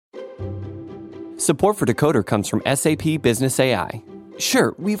Support for Decoder comes from SAP Business AI.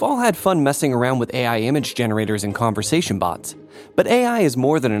 Sure, we've all had fun messing around with AI image generators and conversation bots, but AI is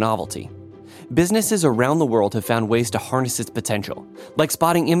more than a novelty. Businesses around the world have found ways to harness its potential, like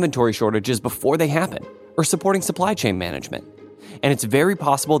spotting inventory shortages before they happen, or supporting supply chain management. And it's very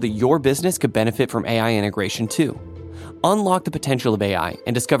possible that your business could benefit from AI integration too. Unlock the potential of AI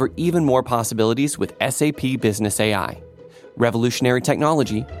and discover even more possibilities with SAP Business AI. Revolutionary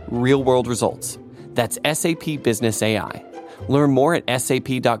technology, real-world results. That's SAP Business AI. Learn more at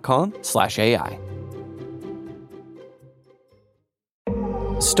sap.com/AI.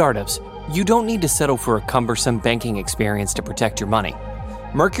 Startups, you don't need to settle for a cumbersome banking experience to protect your money.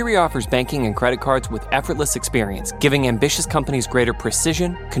 Mercury offers banking and credit cards with effortless experience, giving ambitious companies greater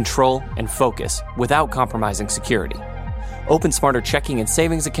precision, control, and focus without compromising security. Open smarter checking and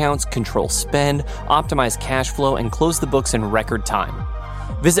savings accounts, control spend, optimize cash flow, and close the books in record time.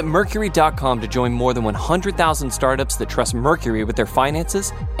 Visit Mercury.com to join more than 100,000 startups that trust Mercury with their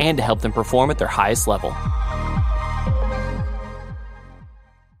finances and to help them perform at their highest level.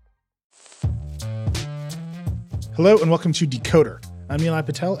 Hello and welcome to Decoder. I'm Nilay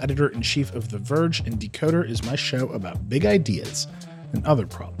Patel, editor-in-chief of The Verge, and Decoder is my show about big ideas and other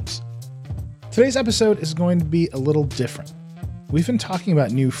problems. Today's episode is going to be a little different. We've been talking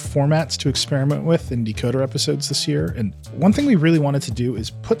about new formats to experiment with in Decoder episodes this year, and one thing we really wanted to do is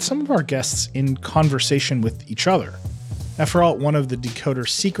put some of our guests in conversation with each other. After all, one of the Decoder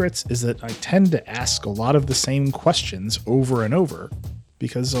secrets is that I tend to ask a lot of the same questions over and over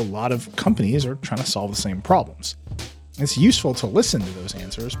because a lot of companies are trying to solve the same problems. It's useful to listen to those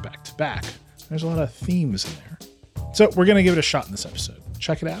answers back to back. There's a lot of themes in there. So we're going to give it a shot in this episode.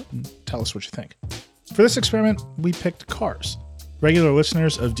 Check it out and tell us what you think. For this experiment, we picked cars. Regular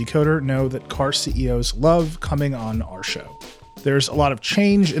listeners of Decoder know that car CEOs love coming on our show. There's a lot of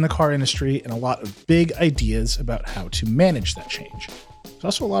change in the car industry and a lot of big ideas about how to manage that change. There's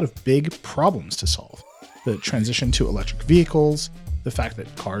also a lot of big problems to solve. The transition to electric vehicles, the fact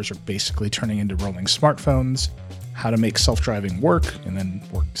that cars are basically turning into rolling smartphones, how to make self-driving work and then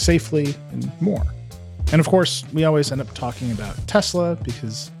work safely, and more. And of course, we always end up talking about Tesla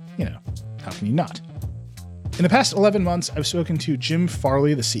because, how can you not? In the past 11 months, I've spoken to Jim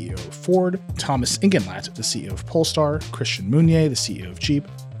Farley, the CEO of Ford, Thomas Ingenlath, the CEO of Polestar, Christian Munier, the CEO of Jeep,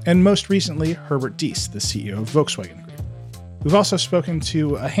 and most recently, Herbert Diess, the CEO of Volkswagen Group. We've also spoken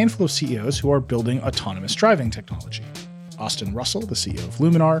to a handful of CEOs who are building autonomous driving technology. Austin Russell, the CEO of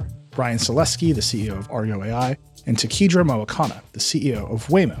Luminar, Brian Selesky, the CEO of Argo AI, and Takidra Moakana, the CEO of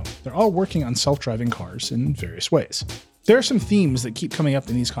Waymo. They're all working on self-driving cars in various ways. There are some themes that keep coming up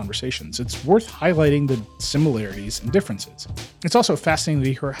in these conversations. It's worth highlighting the similarities and differences. It's also fascinating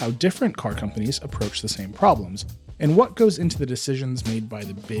to hear how different car companies approach the same problems and what goes into the decisions made by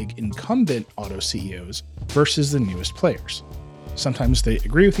the big incumbent auto CEOs versus the newest players. Sometimes they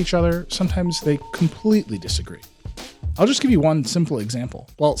agree with each other, sometimes they completely disagree. I'll just give you one simple example.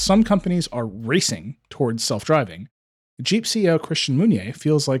 While some companies are racing towards self-driving, Jeep CEO Christian Munier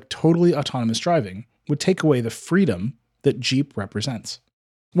feels like totally autonomous driving would take away the freedom that Jeep represents.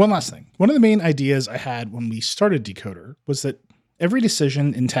 One last thing. One of the main ideas I had when we started Decoder was that every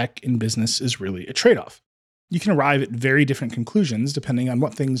decision in tech and business is really a trade-off. You can arrive at very different conclusions depending on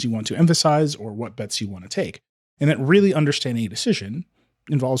what things you want to emphasize or what bets you want to take. And that really understanding a decision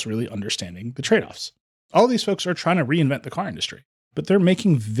involves really understanding the trade-offs. All these folks are trying to reinvent the car industry, but they're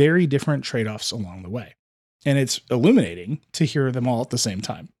making very different trade-offs along the way. And it's illuminating to hear them all at the same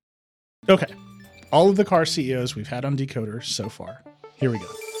time. Okay, all of the car CEOs we've had on Decoder so far. Here we go.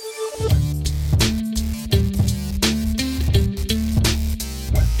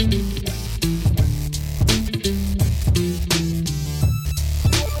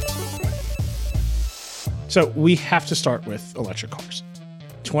 So we have to start with electric cars.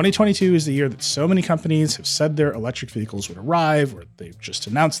 2022 is the year that so many companies have said their electric vehicles would arrive, or they've just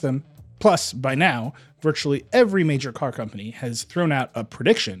announced them. Plus, by now, virtually every major car company has thrown out a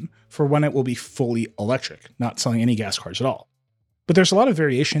prediction for when it will be fully electric, not selling any gas cars at all. But there's a lot of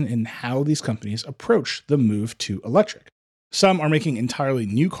variation in how these companies approach the move to electric. Some are making entirely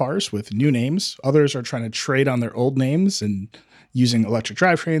new cars with new names. Others are trying to trade on their old names and using electric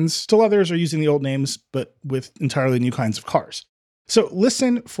drivetrains. Still others are using the old names, but with entirely new kinds of cars. So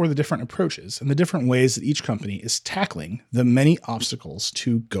listen for the different approaches and the different ways that each company is tackling the many obstacles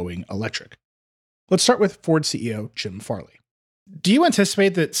to going electric. Let's start with Ford CEO Jim Farley. Do you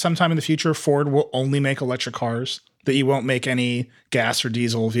anticipate that sometime in the future Ford will only make electric cars, that you won't make any gas or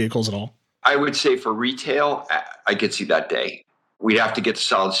diesel vehicles at all? I would say for retail, I could see that day. we'd have to get to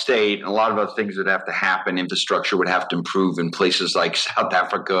solid state, and a lot of other things would have to happen. Infrastructure would have to improve in places like South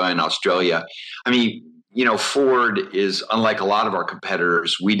Africa and Australia. I mean, Ford is, unlike a lot of our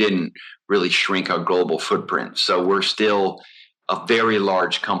competitors, we didn't really shrink our global footprint. So we're still a very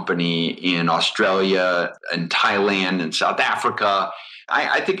large company in Australia and Thailand and South Africa.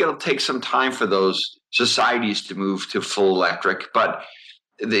 I think it'll take some time for those societies to move to full electric. But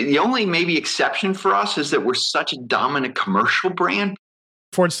the only maybe exception for us is that we're such a dominant commercial brand.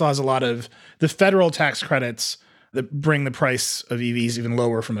 Ford still has a lot of the federal tax credits that bring the price of EVs even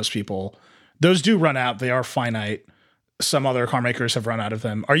lower for most people. Those do run out. They are finite. Some other car makers have run out of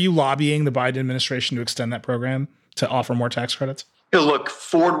them. Are you lobbying the Biden administration to extend that program to offer more tax credits? Look,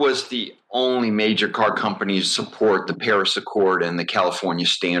 Ford was the only major car company to support the Paris Accord and the California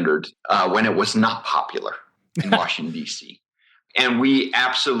Standard when it was not popular in Washington, D.C. And we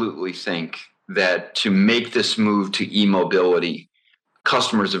absolutely think that to make this move to e-mobility,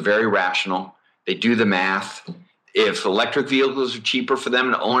 customers are very rational. They do the math. If electric vehicles are cheaper for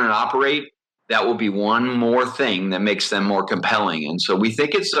them to own and operate, that will be one more thing that makes them more compelling. And so we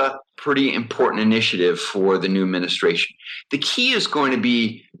think it's a pretty important initiative for the new administration. The key is going to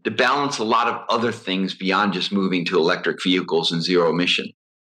be to balance a lot of other things beyond just moving to electric vehicles and zero emission.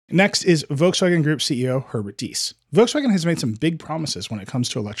 Next is Volkswagen Group CEO Herbert Diess. Volkswagen has made some big promises when it comes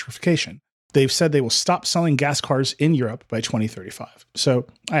to electrification. They've said they will stop selling gas cars in Europe by 2035. So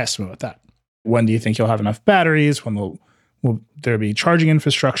I asked him about that. When do you think you'll have enough batteries? When will there be charging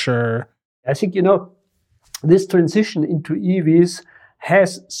infrastructure? I think, this transition into EVs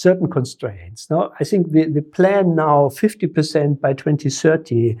has certain constraints. Now, I think the plan now, 50% by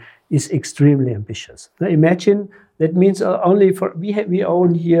 2030, is extremely ambitious. Now, imagine that means only we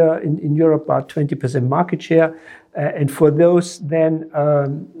own here in Europe about 20% market share, and for those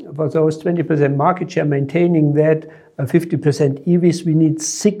 20% market share, maintaining that 50% EVs, we need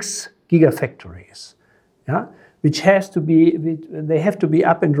 6 gigafactories. Yeah. Which has to be, they have to be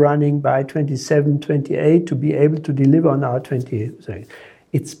up and running by 27, 28 to be able to deliver on our 2030.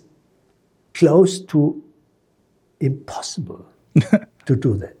 It's close to impossible to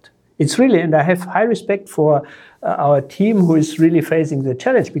do that. It's really, and I have high respect for our team who is really facing the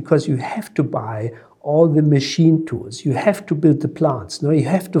challenge, because you have to buy all the machine tools. You have to build the plants. No, you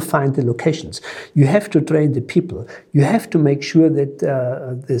have to find the locations. You have to train the people. You have to make sure that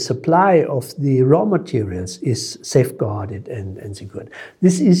the supply of the raw materials is safeguarded and secured.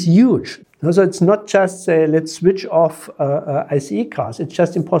 This is huge. So it's not just say, let's switch off ICE cars. It's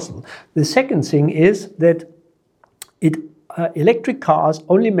just impossible. The second thing is that electric cars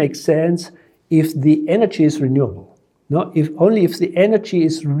only make sense if the energy is renewable. No, if the energy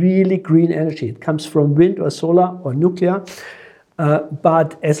is really green energy, it comes from wind or solar or nuclear.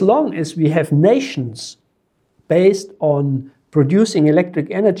 But as long as we have nations based on producing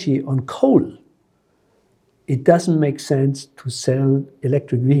electric energy on coal, it doesn't make sense to sell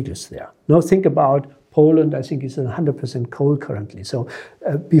electric vehicles there. Now think about Poland. I think it's 100% coal currently. So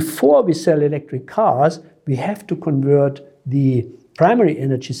before we sell electric cars, we have to convert the primary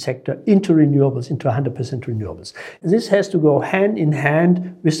energy sector into renewables, into 100% renewables. This has to go hand in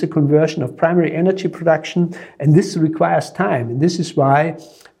hand with the conversion of primary energy production, and this requires time. And this is why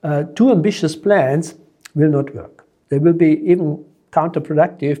too ambitious plans will not work. They will be even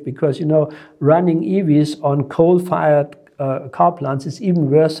counterproductive, because, running EVs on coal-fired car plants is even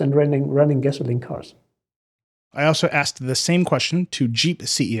worse than running gasoline cars. I also asked the same question to Jeep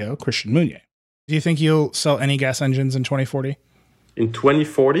CEO Christian Munier. Do you think you'll sell any gas engines in 2040? In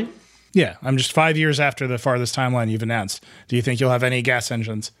 2040? Yeah, I'm just 5 years after the farthest timeline you've announced. Do you think you'll have any gas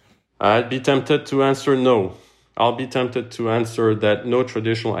engines? I'd be tempted to answer no. I'll be tempted to answer that no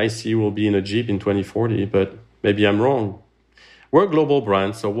traditional ICE will be in a Jeep in 2040, but maybe I'm wrong. We're a global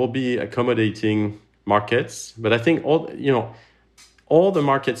brand, so we'll be accommodating markets. But I think all the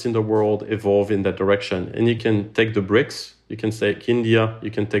markets in the world evolve in that direction. And you can take the BRICS, you can take India,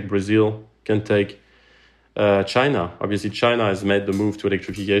 you can take Brazil, you can take China. Obviously, China has made the move to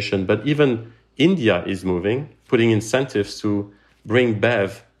electrification, but even India is moving, putting incentives to bring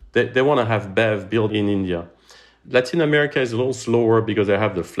BEV. They want to have BEV built in India. Latin America is a little slower because they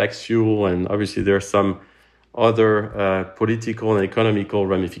have the flex fuel, and obviously there's some other political and economical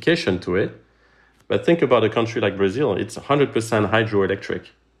ramification to it. But think about a country like Brazil. It's 100% hydroelectric.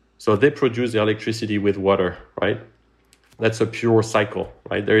 So they produce the electricity with water, right? That's a pure cycle,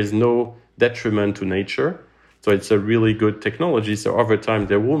 right? There is no detriment to nature. So it's a really good technology. So over time,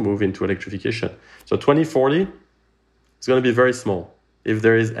 they will move into electrification. So 2040, it's going to be very small, if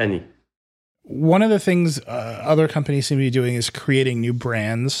there is any. One of the things other companies seem to be doing is creating new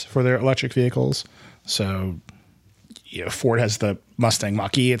brands for their electric vehicles. So Ford has the Mustang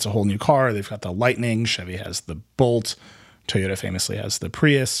Mach-E. It's a whole new car. They've got the Lightning. Chevy has the Bolt. Toyota famously has the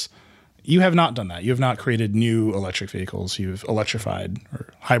Prius. You have not done that. You have not created new electric vehicles. You've electrified or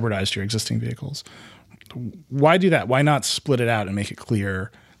hybridized your existing vehicles. Why do that? Why not split it out and make it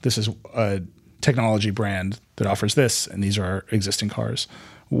clear this is a technology brand that offers this, and these are our existing cars?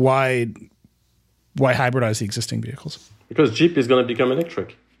 Why hybridize the existing vehicles? Because Jeep is going to become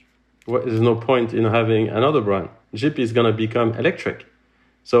electric. There's no point in having another brand. Jeep is going to become electric.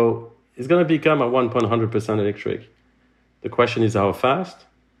 So it's going to become a 100% electric. The question is how fast,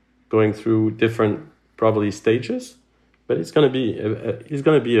 going through different probably stages, but it's going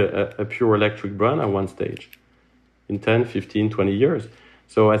to be a pure electric brand at one stage in 10, 15, 20 years.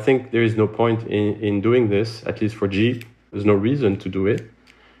 So I think there is no point in doing this, at least for Jeep. There's no reason to do it.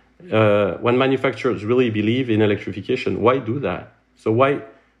 When manufacturers really believe in electrification, why do that? So why,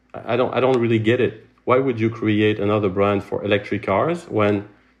 I don't really get it. Why would you create another brand for electric cars when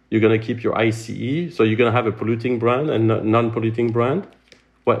you're going to keep your ICE? So you're going to have a polluting brand and a non-polluting brand?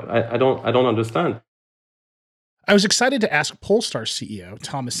 What I don't understand. I was excited to ask Polestar CEO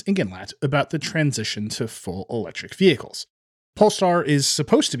Thomas Ingenlath about the transition to full electric vehicles. Polestar is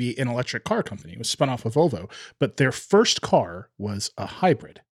supposed to be an electric car company. It was spun off of Volvo, but their first car was a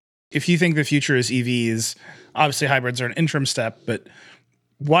hybrid. If you think the future is EVs, obviously hybrids are an interim step, but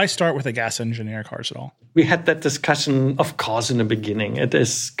why start with a gas engine in your cars at all? We had that discussion, of course, in the beginning. It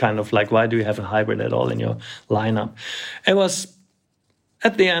is kind of like, why do you have a hybrid at all in your lineup? It was,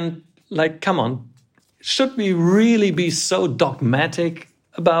 at the end, like, come on, should we really be so dogmatic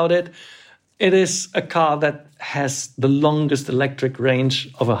about it? It is a car that has the longest electric range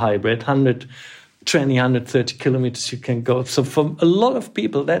of a hybrid, 120, 130 kilometers you can go. So for a lot of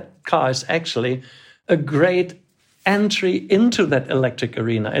people, that car is actually a great entry into that electric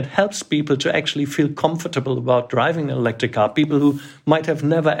arena. It helps people to actually feel comfortable about driving an electric car. People who might have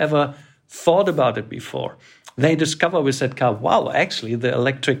never, ever thought about it before. They discover with that car, wow, actually the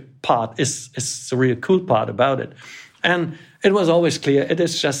electric part is the real cool part about it. And it was always clear, it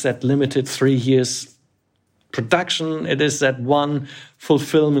is just that limited 3 years production. It is that one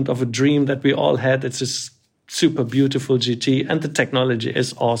fulfillment of a dream that we all had. It's this super beautiful GT, and the technology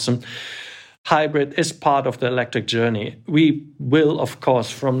is awesome. Hybrid is part of the electric journey. We will, of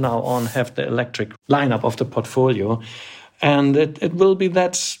course, from now on have the electric lineup of the portfolio. And it will be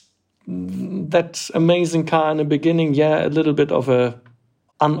that amazing car in the beginning. Yeah, a little bit of a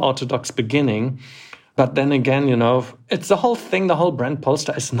unorthodox beginning. But then again, it's the whole thing, the whole brand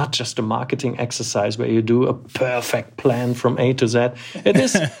Polestar is not just a marketing exercise where you do a perfect plan from A to Z. It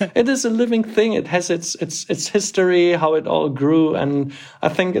is a living thing. It has its history, how it all grew. And I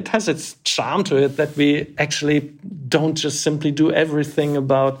think it has its charm to it that we actually don't just simply do everything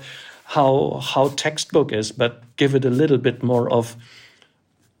about how textbook is, but give it a little bit more of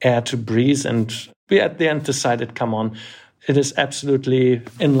air to breathe. And we at the end decided, come on, it is absolutely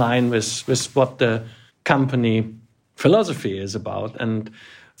in line with what the company philosophy is about. And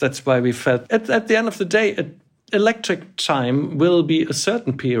that's why we felt at the end of the day, electric time will be a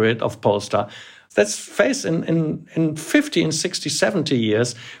certain period of Polestar. Let's face in 50 and 60, 70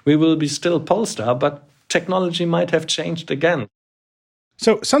 years, we will be still Polestar, but technology might have changed again.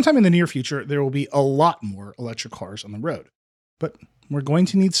 So sometime in the near future, there will be a lot more electric cars on the road, but we're going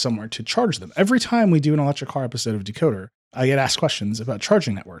to need somewhere to charge them. Every time we do an electric car episode of Decoder, I get asked questions about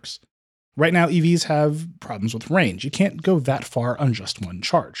charging networks. Right now, EVs have problems with range. You can't go that far on just one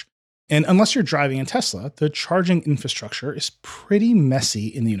charge. And unless you're driving a Tesla, the charging infrastructure is pretty messy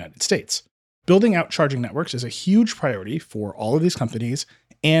in the United States. Building out charging networks is a huge priority for all of these companies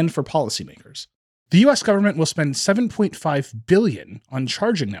and for policymakers. The US government will spend $7.5 billion on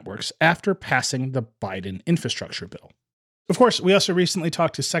charging networks after passing the Biden infrastructure bill. Of course, we also recently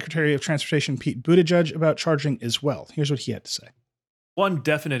talked to Secretary of Transportation Pete Buttigieg about charging as well. Here's what he had to say. One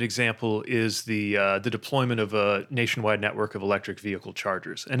definite example is the deployment of a nationwide network of electric vehicle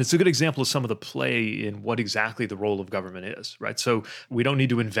chargers. And it's a good example of some of the play in what exactly the role of government is, right? So we don't need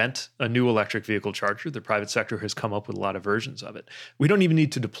to invent a new electric vehicle charger. The private sector has come up with a lot of versions of it. We don't even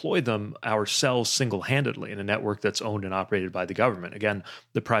need to deploy them ourselves single-handedly in a network that's owned and operated by the government. Again,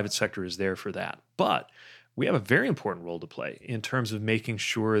 the private sector is there for that. But we have a very important role to play in terms of making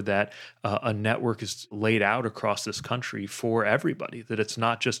sure that a network is laid out across this country for everybody, that it's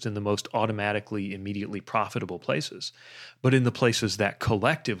not just in the most automatically, immediately profitable places, but in the places that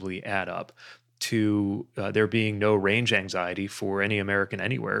collectively add up to there being no range anxiety for any American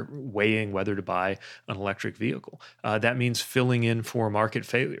anywhere weighing whether to buy an electric vehicle. That means filling in for market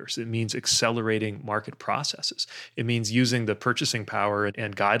failures. It means accelerating market processes. It means using the purchasing power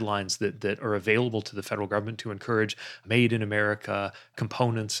and guidelines that are available to the federal government to encourage made in America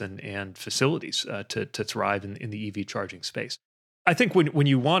components and facilities to thrive in the EV charging space. I think when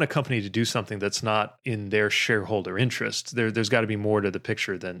you want a company to do something that's not in their shareholder interest, there's got to be more to the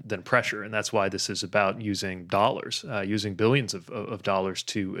picture than pressure. And that's why this is about using dollars, using billions of dollars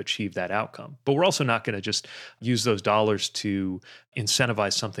to achieve that outcome. But we're also not going to just use those dollars to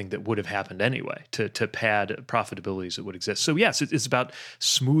incentivize something that would have happened anyway, to pad profitabilities that would exist. So yes, it's about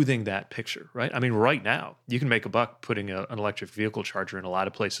smoothing that picture, right? I mean, right now, you can make a buck putting an electric vehicle charger in a lot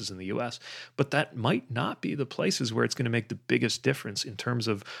of places in the US, but that might not be the places where it's going to make the biggest difference in terms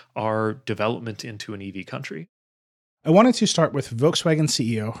of our development into an EV country. I wanted to start with Volkswagen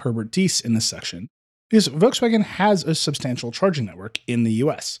CEO Herbert Diess in this section, because Volkswagen has a substantial charging network in the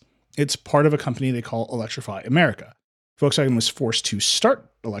US. It's part of a company they call Electrify America. Volkswagen was forced to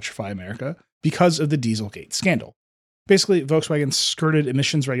start Electrify America because of the Dieselgate scandal. Basically, Volkswagen skirted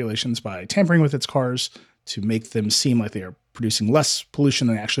emissions regulations by tampering with its cars to make them seem like they are producing less pollution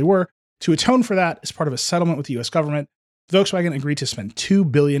than they actually were. To atone for that, as part of a settlement with the US government, Volkswagen agreed to spend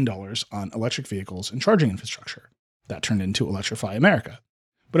 $2 billion on electric vehicles and charging infrastructure. That turned into Electrify America.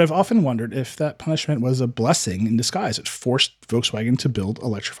 But I've often wondered if that punishment was a blessing in disguise. It forced Volkswagen to build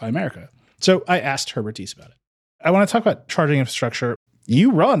Electrify America. So I asked Herbert Diess about it. I want to talk about charging infrastructure. You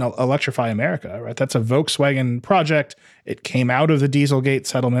run Electrify America, right? That's a Volkswagen project. It came out of the Dieselgate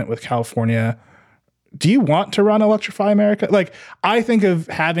settlement with California. Do you want to run Electrify America? Like, I think of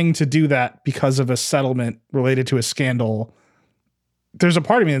having to do that because of a settlement related to a scandal. There's a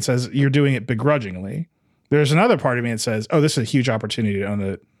part of me that says you're doing it begrudgingly. There's another part of me that says, oh, this is a huge opportunity to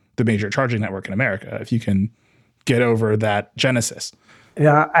own the major charging network in America if you can get over that genesis.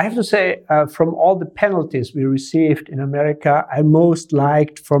 Yeah, I have to say, from all the penalties we received in America, I most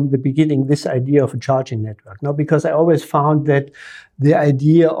liked from the beginning this idea of a charging network. Now, because I always found that the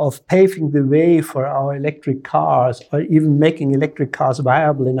idea of paving the way for our electric cars, or even making electric cars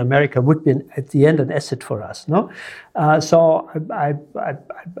viable in America, would be at the end an asset for us. No, so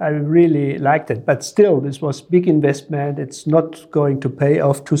I really liked it. But still, this was big investment. It's not going to pay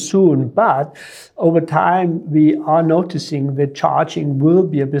off too soon. But over time, we are noticing that charging will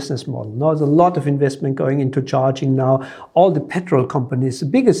be a business model. Now, there's a lot of investment going into charging now. All the petrol companies, the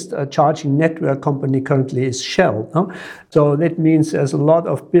biggest charging network company currently is Shell. No? So that means there's a lot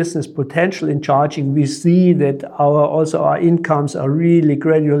of business potential in charging. We see that our incomes are really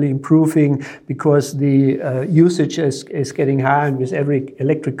gradually improving because the usage is getting higher, and with every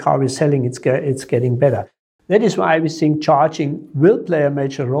electric car we're selling, it's getting better. That is why we think charging will play a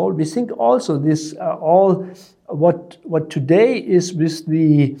major role. We think also this what today is with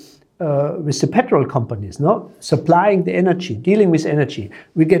the petrol companies, no, supplying the energy, dealing with energy,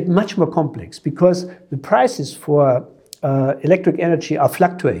 we get much more complex because the prices for electric energy are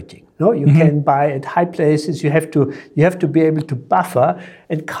fluctuating. No, you can buy at high places. You have to be able to buffer,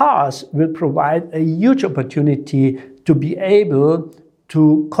 and cars will provide a huge opportunity to be able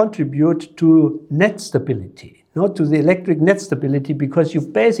to contribute to net stability, to the electric net stability, because you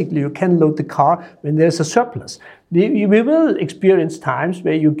can load the car when there's a surplus. We will experience times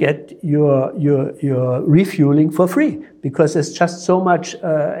where you get your refueling for free because there's just so much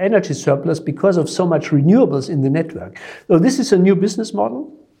energy surplus because of so much renewables in the network. So this is a new business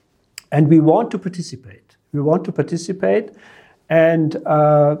model, and we want to participate. And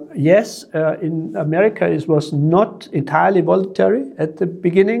yes, in America, it was not entirely voluntary at the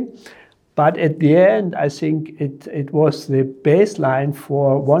beginning, but at the end, I think it was the baseline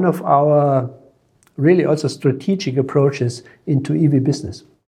for one of our really also strategic approaches into EV business.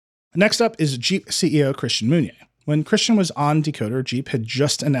 Next up is Jeep CEO Christian Munier. When Christian was on Decoder, Jeep had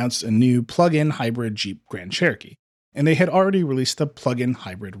just announced a new plug-in hybrid Jeep Grand Cherokee, and they had already released the plug-in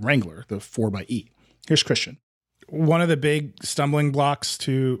hybrid Wrangler, the 4xe. Here's Christian. One of the big stumbling blocks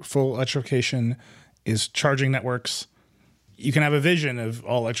to full electrification is charging networks. You can have a vision of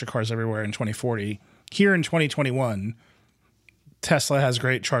all electric cars everywhere in 2040. Here in 2021, Tesla has a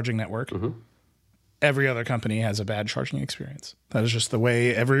great charging network. Mm-hmm. Every other company has a bad charging experience. That is just the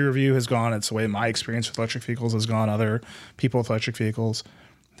way every review has gone. It's the way my experience with electric vehicles has gone, other people with electric vehicles.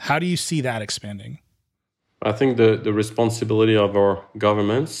 How do you see that expanding? I think the responsibility of our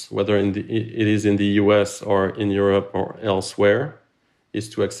governments, whether it is in the US or in Europe or elsewhere, is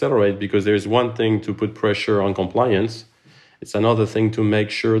to accelerate, because there's one thing to put pressure on compliance. It's another thing to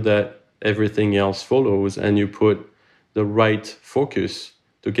make sure that everything else follows and you put the right focus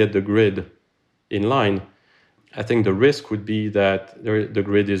to get the grid in line. I think the risk would be that the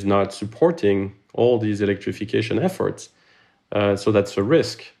grid is not supporting all these electrification efforts. So that's a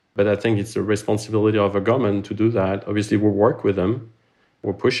risk. But I think it's the responsibility of a government to do that. Obviously, we'll work with them.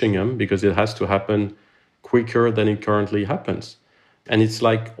 We're pushing them because it has to happen quicker than it currently happens. And it's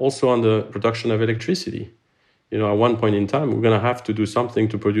like also on the production of electricity. At one point in time, we're going to have to do something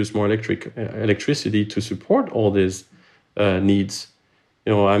to produce more electricity to support all these needs.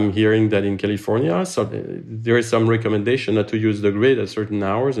 I'm hearing that in California, so there is some recommendation not to use the grid at certain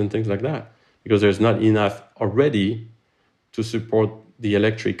hours and things like that, because there's not enough already to support the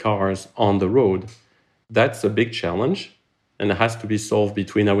electric cars on the road. That's a big challenge, and it has to be solved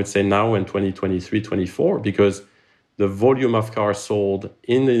between, I would say, now and 2023, 24, because the volume of cars sold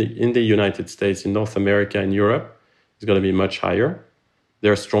in the United States, in North America, and Europe is going to be much higher.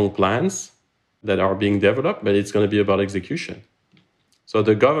 There are strong plans that are being developed, but it's going to be about execution. So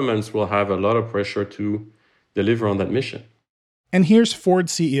the governments will have a lot of pressure to deliver on that mission. And here's Ford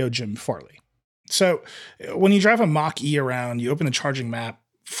CEO Jim Farley. So when you drive a Mach-E around, you open the charging map,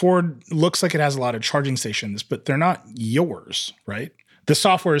 Ford looks like it has a lot of charging stations, but they're not yours, right? The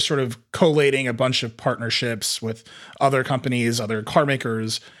software is sort of collating a bunch of partnerships with other companies, other car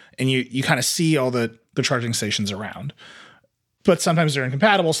makers, and you kind of see all the charging stations around. But sometimes they're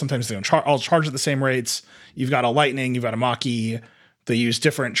incompatible. Sometimes they don't all charge at the same rates. You've got a Lightning, you've got a Mach-E. They use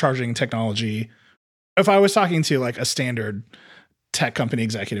different charging technology. If I was talking to like a standard tech company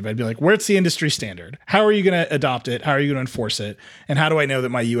executive, I'd be like, where's the industry standard? How are you going to adopt it? How are you going to enforce it? And how do I know that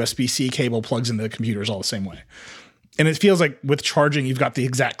my USB-C cable plugs into the computers all the same way? And it feels like with charging, you've got the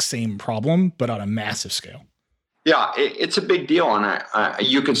exact same problem, but on a massive scale. Yeah, it's a big deal. And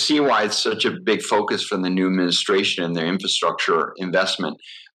you can see why it's such a big focus from the new administration and their infrastructure investment.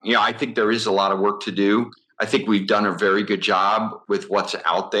 I think there is a lot of work to do. I think we've done a very good job with what's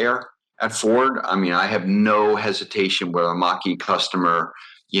out there at Ford. I mean, I have no hesitation with a Mach-E customer,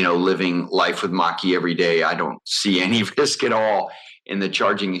 living life with Mach-E every day. I don't see any risk at all in the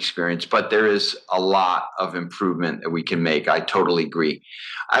charging experience, but there is a lot of improvement that we can make. I totally agree.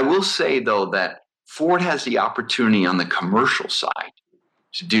 I will say, though, that Ford has the opportunity on the commercial side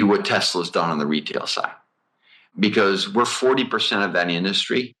to do what Tesla's done on the retail side, because we're 40% of that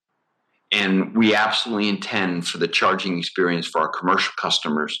industry. And we absolutely intend for the charging experience for our commercial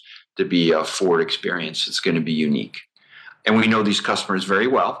customers to be a Ford experience. It's going to be unique. And we know these customers very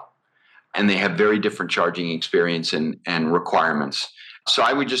well, and they have very different charging experience and requirements. So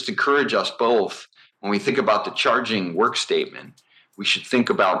I would just encourage us both, when we think about the charging work statement, we should think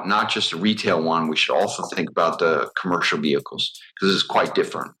about not just a retail one, we should also think about the commercial vehicles, because it's quite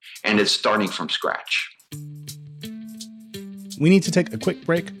different. And it's starting from scratch. We need to take a quick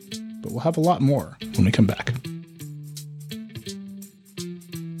break, but we'll have a lot more when we come back.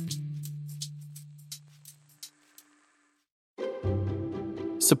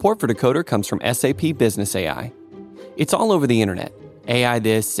 Support for Decoder comes from SAP Business AI. It's all over the internet. AI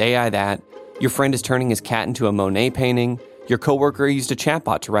this, AI that. Your friend is turning his cat into a Monet painting. Your coworker used a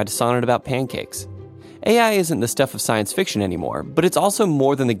chatbot to write a sonnet about pancakes. AI isn't the stuff of science fiction anymore, but it's also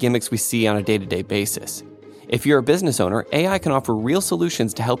more than the gimmicks we see on a day-to-day basis. If you're a business owner, AI can offer real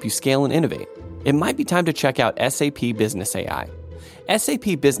solutions to help you scale and innovate. It might be time to check out SAP Business AI.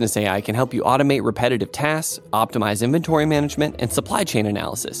 SAP Business AI can help you automate repetitive tasks, optimize inventory management and supply chain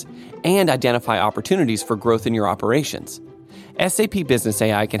analysis, and identify opportunities for growth in your operations. SAP Business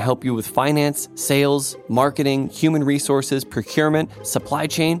AI can help you with finance, sales, marketing, human resources, procurement, supply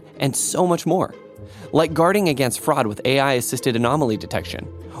chain, and so much more. Like guarding against fraud with AI-assisted anomaly detection,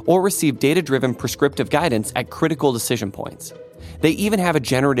 or receive data-driven prescriptive guidance at critical decision points. They even have a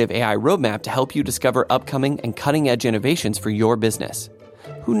generative AI roadmap to help you discover upcoming and cutting-edge innovations for your business.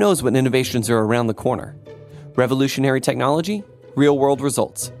 Who knows what innovations are around the corner? Revolutionary technology, real-world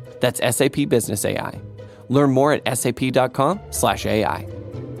results. That's SAP Business AI. Learn more at sap.com/AI.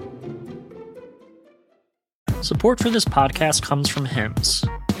 Support for this podcast comes from Hims.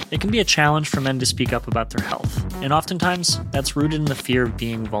 It can be a challenge for men to speak up about their health, and oftentimes that's rooted in the fear of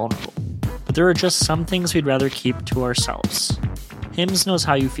being vulnerable. But there are just some things we'd rather keep to ourselves. Hims knows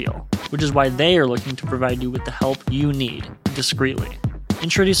how you feel, which is why they are looking to provide you with the help you need, discreetly.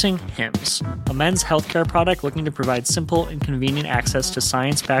 Introducing Hims, a men's healthcare product looking to provide simple and convenient access to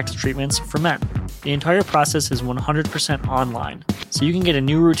science-backed treatments for men. The entire process is 100% online, so you can get a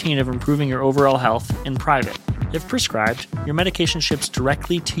new routine of improving your overall health in private. If prescribed, your medication ships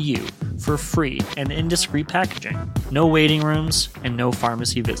directly to you for free and in discreet packaging. No waiting rooms and no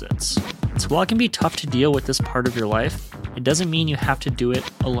pharmacy visits. So while it can be tough to deal with this part of your life, it doesn't mean you have to do it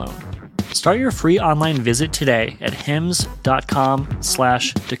alone. Start your free online visit today at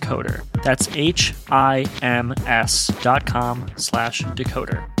hims.com/decoder. That's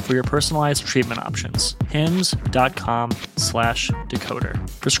HIMS.com/decoder for your personalized treatment options.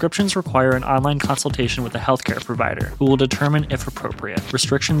 HIMS.com/decoder. Prescriptions require an online consultation with a healthcare provider who will determine if appropriate.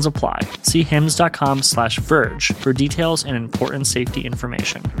 Restrictions apply. See HIMS.com/verge for details and important safety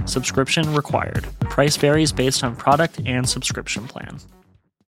information. Subscription required. Price varies based on product and subscription plan.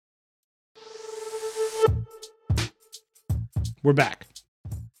 We're back.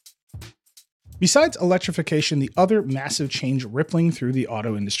 Besides electrification, the other massive change rippling through the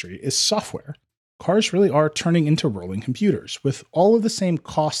auto industry is software. Cars really are turning into rolling computers with all of the same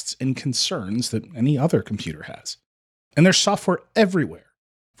costs and concerns that any other computer has. And there's software everywhere,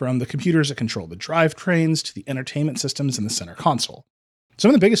 from the computers that control the drivetrains to the entertainment systems in the center console. Some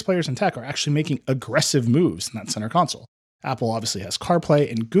of the biggest players in tech are actually making aggressive moves in that center console. Apple obviously has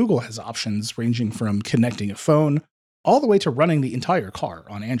CarPlay, and Google has options ranging from connecting a phone all the way to running the entire car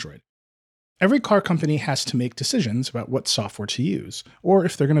on Android. Every car company has to make decisions about what software to use, or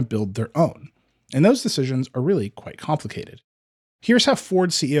if they're going to build their own. And those decisions are really quite complicated. Here's how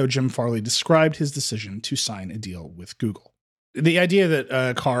Ford CEO Jim Farley described his decision to sign a deal with Google. The idea that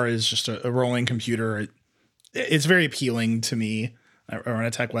a car is just a rolling computer, it's very appealing to me. I run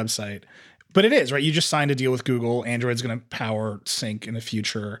a tech website. But it is, right? You just signed a deal with Google. Android's going to power sync in the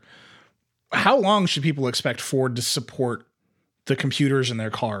future. How long should people expect Ford to support the computers in their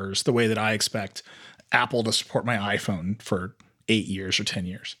cars the way that I expect Apple to support my iPhone for 8 years or 10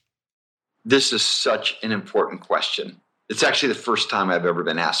 years? This is such an important question. It's actually the first time I've ever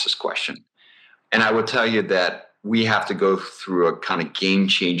been asked this question. And I will tell you that we have to go through a kind of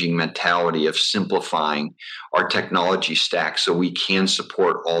game-changing mentality of simplifying our technology stack so we can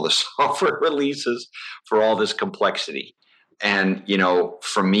support all the software releases for all this complexity. And,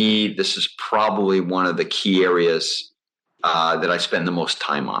 for me, this is probably one of the key areas that I spend the most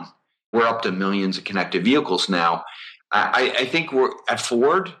time on. We're up to millions of connected vehicles now. I think we're at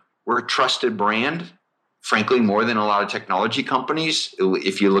Ford, we're a trusted brand, frankly, more than a lot of technology companies.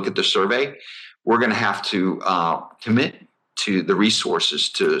 If you look at the survey, we're going to have to commit to the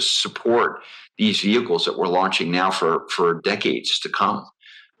resources to support these vehicles that we're launching now for decades to come.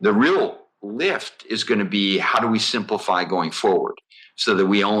 The real lift is going to be, how do we simplify going forward so that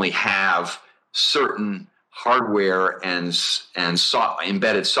we only have certain hardware and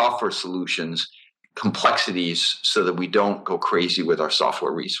embedded software solutions, complexities, so that we don't go crazy with our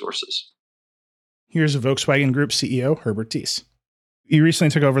software resources. Here's a Volkswagen Group CEO, Herbert Diess. You recently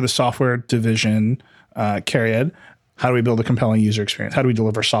took over the software division, CARIAD. How do we build a compelling user experience? How do we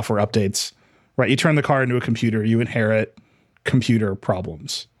deliver software updates? Right, you turn the car into a computer, you inherit computer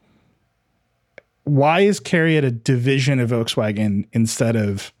problems. Why is CARIAD a division of Volkswagen instead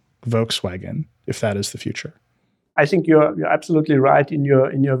of Volkswagen, if that is the future? I think you're absolutely right in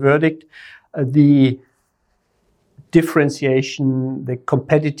your verdict. The differentiation, the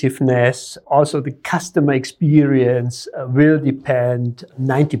competitiveness, also the customer experience will depend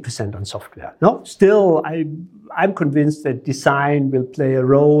 90% on software. No, still, I'm convinced that design will play a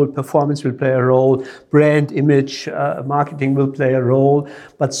role, performance will play a role, brand image, marketing will play a role,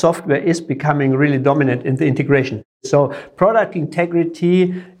 but software is becoming really dominant in the integration. So product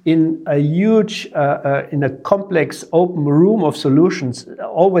integrity in a huge, in a complex open room of solutions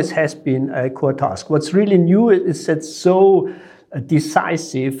always has been a core task. What's really new is that so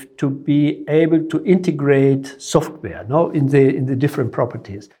decisive to be able to integrate software, in the different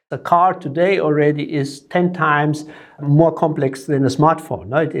properties. The car today already is 10 times more complex than a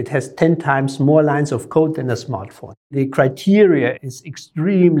smartphone. It has 10 times more lines of code than a smartphone. The criteria is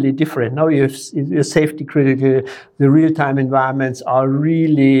extremely different. Now you have safety critical. The real-time environments are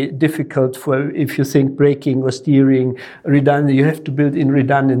really difficult for, if you think braking or steering, redundant. You have to build in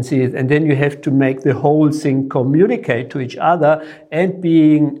redundancies, and then you have to make the whole thing communicate to each other, and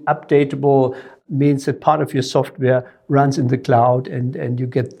being updatable means that part of your software runs in the cloud and you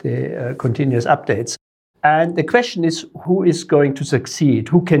get the continuous updates. And the question is, who is going to succeed?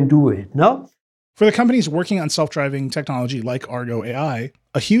 Who can do it? No? For the companies working on self-driving technology like Argo AI,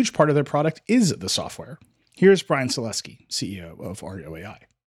 a huge part of their product is the software. Here's Brian Selesky, CEO of Argo AI.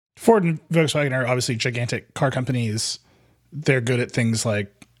 Ford and Volkswagen are obviously gigantic car companies. They're good at things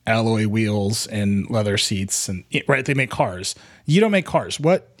like alloy wheels and leather seats, and right, they make cars. You don't make cars.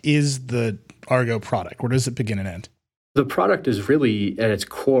 What is the Argo product? Where does it begin and end? The product is really, at its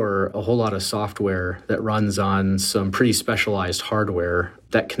core, a whole lot of software that runs on some pretty specialized hardware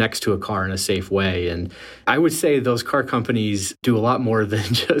that connects to a car in a safe way. And I would say those car companies do a lot more than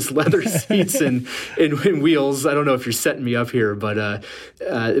just leather seats and wheels. I don't know if you're setting me up here, but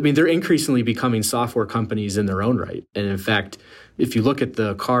they're increasingly becoming software companies in their own right. And in fact, if you look at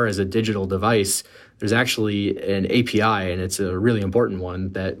the car as a digital device, there's actually an API, and it's a really important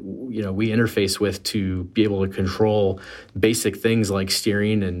one that we interface with to be able to control basic things like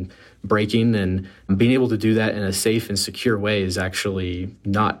steering and braking, and being able to do that in a safe and secure way is actually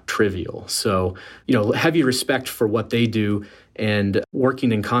not trivial. So, heavy respect for what they do, and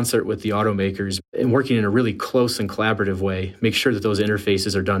working in concert with the automakers and working in a really close and collaborative way, make sure that those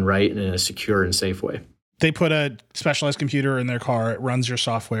interfaces are done right and in a secure and safe way. They put a specialized computer in their car, it runs your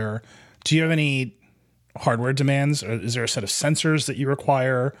software. Do you have any hardware demands? Or is there a set of sensors that you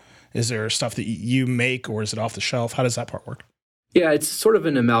require? Is there stuff that you make, or is it off the shelf? How does that part work? Yeah, it's sort of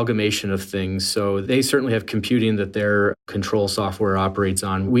an amalgamation of things. So they certainly have computing that their control software operates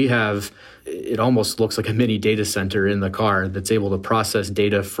on. We have, it almost looks like a mini data center in the car that's able to process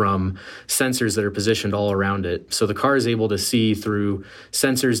data from sensors that are positioned all around it. So the car is able to see through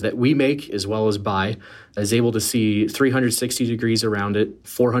sensors that we make as well as buy, is able to see 360 degrees around it,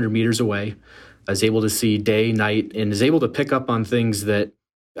 400 meters away, is able to see day, night, and is able to pick up on things that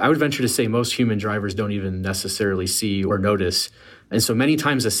I would venture to say most human drivers don't even necessarily see or notice. And so many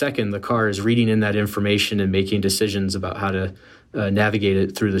times a second, the car is reading in that information and making decisions about how to navigate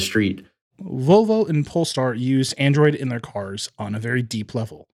it through the street. Volvo and Polestar use Android in their cars on a very deep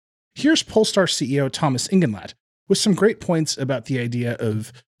level. Here's Polestar CEO Thomas Ingenlath with some great points about the idea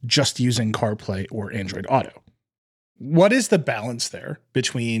of just using CarPlay or Android Auto. What is the balance there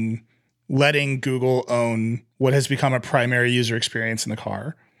between letting Google own what has become a primary user experience in the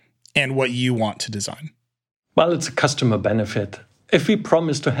car and what you want to design? Well, it's a customer benefit. If we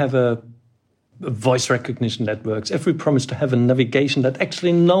promise to have a voice recognition that works, if we promise to have a navigation that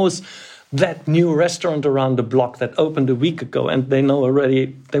actually knows that new restaurant around the block that opened a week ago, and they know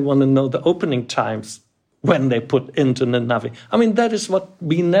already, they want to know the opening times when they put into the Navi. That is what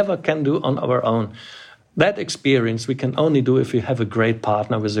we never can do on our own. That experience we can only do if we have a great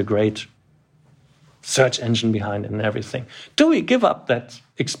partner with a great search engine behind it and everything. Do we give up that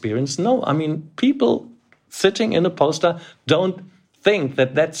experience? No. People sitting in a Polestar don't think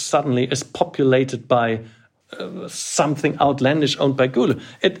that suddenly is populated by something outlandish owned by Google.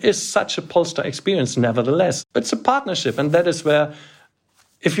 It is such a Polestar experience, nevertheless. It's a partnership, and that is where,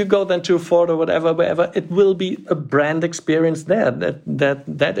 if you go then to Ford or wherever, it will be a brand experience there.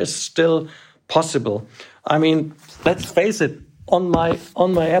 That is still possible. Let's face it. On my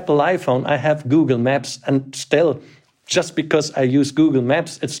Apple iPhone, I have Google Maps, and still, just because I use Google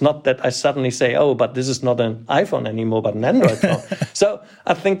Maps, it's not that I suddenly say, oh, but this is not an iPhone anymore, but an Android phone. So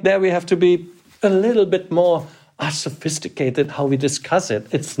I think there we have to be a little bit more sophisticated how we discuss it.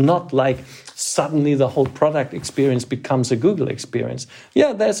 It's not like suddenly the whole product experience becomes a Google experience.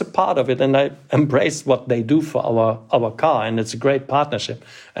 Yeah, there's a part of it, and I embrace what they do for our car, and it's a great partnership.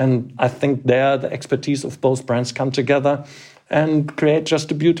 And I think there the expertise of both brands come together and create just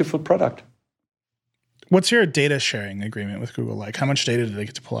a beautiful product. What's your data sharing agreement with Google like? How much data do they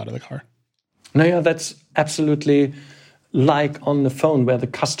get to pull out of the car? No, yeah, that's absolutely like on the phone, where the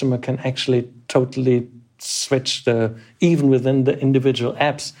customer can actually totally switch even within the individual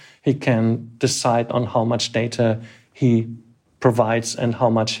apps, he can decide on how much data he provides and how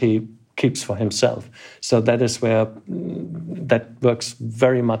much he keeps for himself. So that is where that works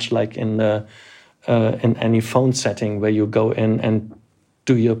very much like in any phone setting where you go in and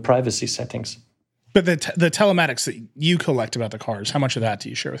do your privacy settings. But the telematics that you collect about the cars, how much of that do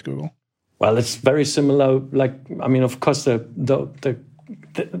you share with Google? Well, it's very similar. Of course,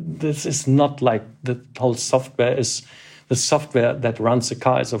 this is not like the whole software is the software that runs the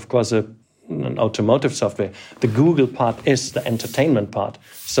car is, of course, an automotive software. The Google part is the entertainment part.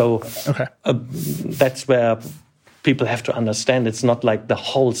 So that's where people have to understand it's not like the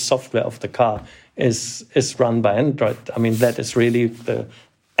whole software of the car is run by Android. That is really the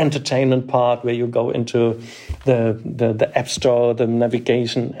entertainment part where you go into the App Store, the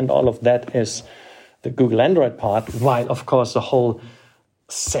navigation, and all of that is the Google Android part, while, of course, the whole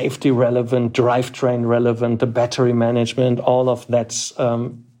safety relevant, drivetrain relevant, the battery management, all of that's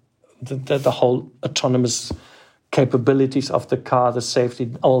the whole autonomous capabilities of the car, the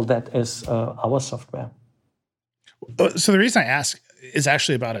safety, all that is our software. So the reason I ask is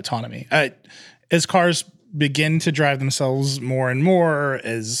actually about autonomy. As cars begin to drive themselves more and more,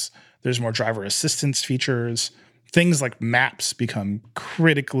 as there's more driver assistance features, things like maps become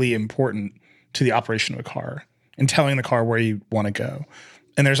critically important to the operation of a car. and telling the car where you want to go.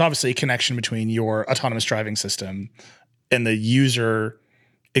 And there's obviously a connection between your autonomous driving system and the user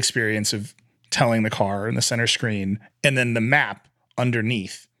experience of telling the car in the center screen, and then the map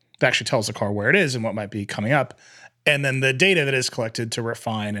underneath that actually tells the car where it is and what might be coming up, and then the data that is collected to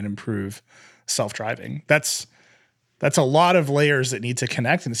refine and improve self-driving. That's a lot of layers that need to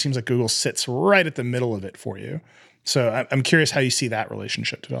connect, and it seems like Google sits right at the middle of it for you. So I'm curious how you see that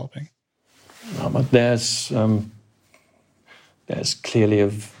relationship developing. But there's clearly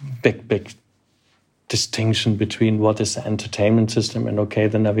a big distinction between what is the entertainment system and, okay,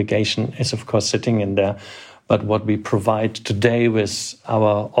 the navigation is, of course, sitting in there. But what we provide today with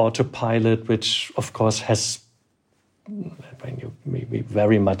our autopilot, which, of course, has, we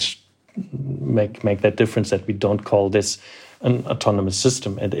very much make that difference that we don't call this an autonomous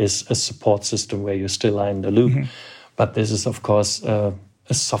system. It is a support system where you still are in the loop. Mm-hmm. But this is, of course, a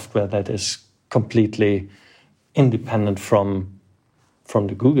software that is completely independent from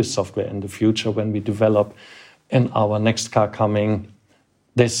the Google software in the future when we develop in our next car coming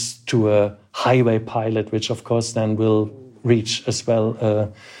this to a highway pilot, which of course then will reach as well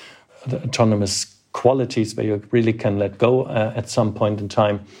the autonomous qualities where you really can let go at some point in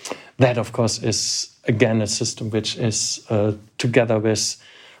time. That of course is again a system which is together with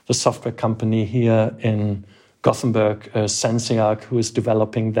the software company here in Gothenburg, Sensiarc, who is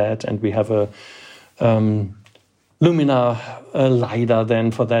developing that, and we have a Luminar LiDAR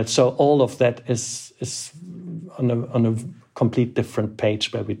then for that. So all of that is on a complete different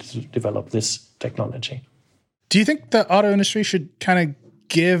page where we develop this technology. Do you think the auto industry should kind of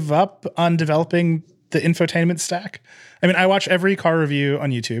give up on developing the infotainment stack? I mean, I watch every car review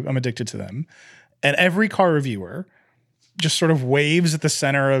on YouTube. I'm addicted to them. And every car reviewer just sort of waves at the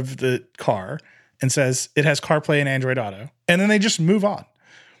center of the car and says it has CarPlay and Android Auto. And then they just move on.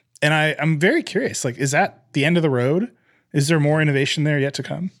 And I'm very curious, like, is that the end of the road? Is there more innovation there yet to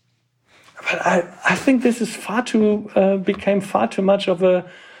come? But I think this is became far too much of a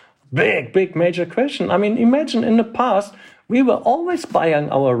big major question. I mean, imagine in the past, we were always buying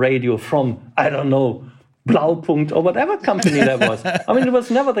our radio from, I don't know, Blaupunkt or whatever company that was. I mean, it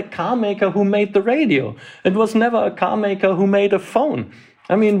was never the car maker who made the radio. It was never a car maker who made a phone.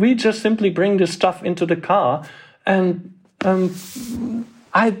 I mean, we just simply bring this stuff into the car, and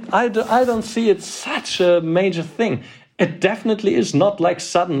I don't see it such a major thing. It definitely is not like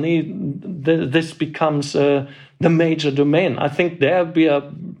suddenly this becomes the major domain. I think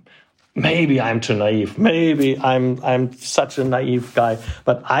maybe I'm too naive. Maybe I'm such a naive guy,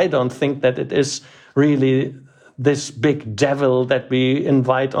 but I don't think that it is really this big devil that we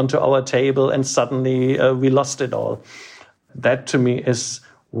invite onto our table and suddenly we lost it all. That to me is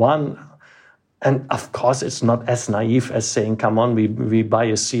one. And of course, it's not as naive as saying, come on, we buy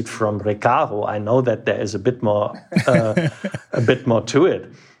a seat from Recaro. I know that there is a bit more to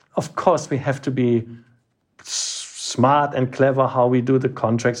it. Of course, we have to be smart and clever how we do the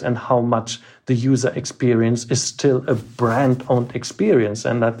contracts and how much the user experience is still a brand-owned experience.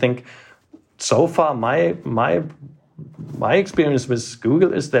 And I think so far my experience with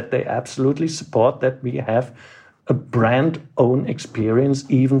Google is that they absolutely support that we have a brand-owned experience,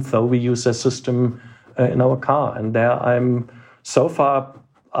 even though we use a system in our car. And there I'm so far,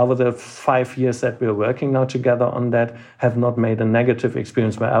 over the 5 years that we're working now together on that, have not made a negative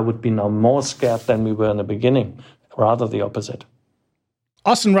experience where I would be now more scared than we were in the beginning. Rather the opposite.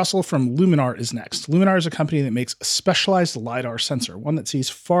 Austin Russell from Luminar is next. Luminar is a company that makes a specialized LiDAR sensor, one that sees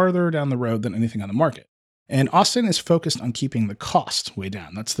farther down the road than anything on the market. And Austin is focused on keeping the cost way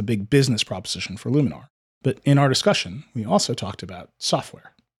down. That's the big business proposition for Luminar. But in our discussion, we also talked about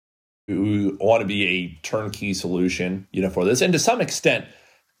software. We want to be a turnkey solution, for this, and to some extent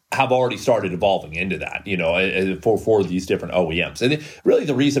have already started evolving into that, for these different OEMs. And really,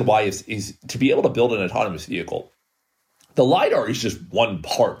 the reason why is to be able to build an autonomous vehicle. The LiDAR is just one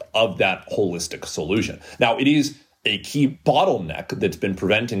part of that holistic solution. Now, it is a key bottleneck that's been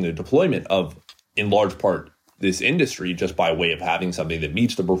preventing the deployment of, in large part, this industry just by way of having something that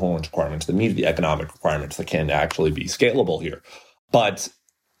meets the performance requirements, that meets the economic requirements, that can actually be scalable here. But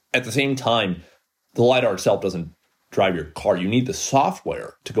at the same time, the LiDAR itself doesn't drive your car. You need the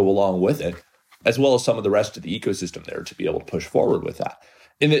software to go along with it, as well as some of the rest of the ecosystem there to be able to push forward with that.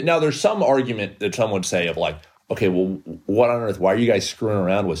 And now there's some argument that some would say of like, okay, well, what on earth? Why are you guys screwing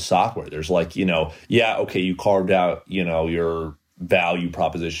around with software? There's like, you carved out, your value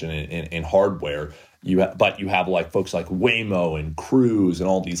proposition in hardware. But you have like folks like Waymo and Cruise and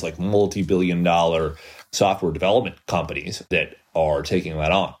all these like multi-billion-dollar software development companies that are taking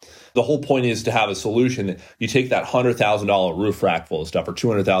that on. The whole point is to have a solution that you take that $100,000 roof rack full of stuff or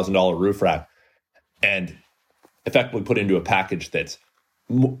 $200,000 roof rack, and effectively put into a package that's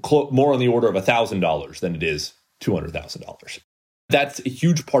more on the order of $1,000 than it is $200,000. That's a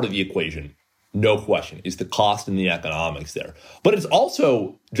huge part of the equation, no question, is the cost and the economics there. But it's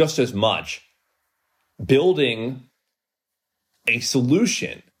also just as much building a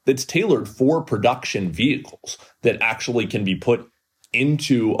solution that's tailored for production vehicles that actually can be put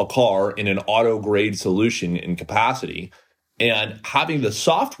into a car in an auto-grade solution in capacity, and having the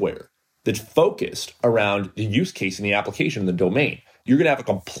software that's focused around the use case and the application and the domain. You're going to have a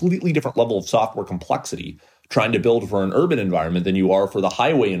completely different level of software complexity trying to build for an urban environment than you are for the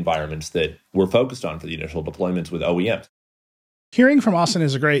highway environments that we're focused on for the initial deployments with OEMs. Hearing from Austin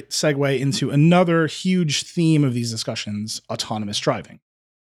is a great segue into another huge theme of these discussions, autonomous driving.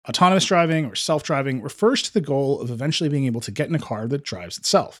 Autonomous driving, or self-driving, refers to the goal of eventually being able to get in a car that drives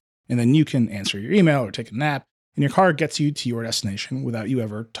itself. And then you can answer your email or take a nap, and your car gets you to your destination without you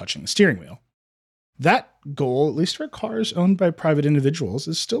ever touching the steering wheel. That goal, at least for cars owned by private individuals,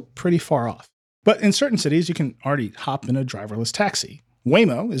 is still pretty far off. But in certain cities, you can already hop in a driverless taxi.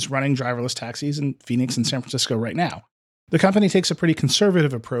 Waymo is running driverless taxis in Phoenix and San Francisco right now. The company takes a pretty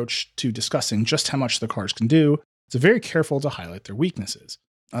conservative approach to discussing just how much the cars can do. It's very careful to highlight their weaknesses.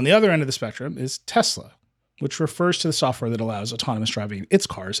 On the other end of the spectrum is Tesla, which refers to the software that allows autonomous driving in its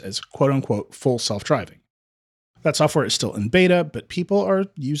cars as quote-unquote full self-driving. That software is still in beta, but people are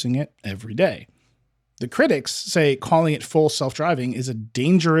using it every day. The critics say calling it full self-driving is a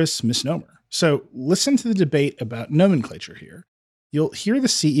dangerous misnomer. So listen to the debate about nomenclature here. You'll hear the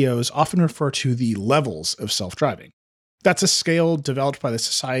CEOs often refer to the levels of self-driving. That's a scale developed by the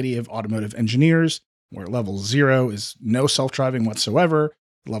Society of Automotive Engineers, where level 0 is no self-driving whatsoever,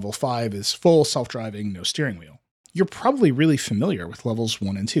 level 5 is full self-driving, no steering wheel. You're probably really familiar with levels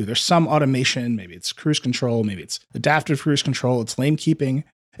 1 and 2. There's some automation, maybe it's cruise control, maybe it's adaptive cruise control, it's lane keeping.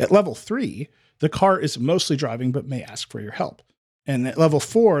 At level 3, the car is mostly driving but may ask for your help. And at level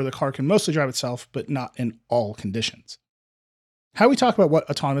 4, the car can mostly drive itself, but not in all conditions. How we talk about what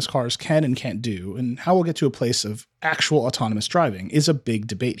autonomous cars can and can't do, and how we'll get to a place of actual autonomous driving, is a big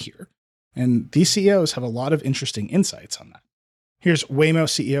debate here. And these CEOs have a lot of interesting insights on that. Here's Waymo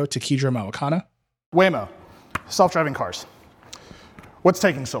CEO Takedra Mawakana. Waymo, self-driving cars. What's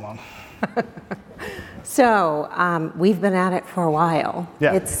taking so long? So we've been at it for a while.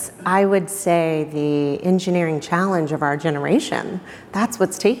 Yeah. It's, I would say, the engineering challenge of our generation. That's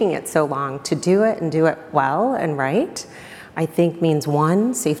what's taking it so long to do it and do it well and right. I think means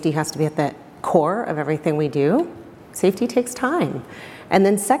one, safety has to be at the core of everything we do. Safety takes time. And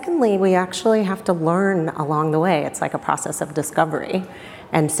then secondly, we actually have to learn along the way. It's like a process of discovery.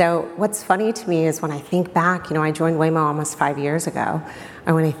 And so what's funny to me is when I think back, I joined Waymo almost 5 years ago.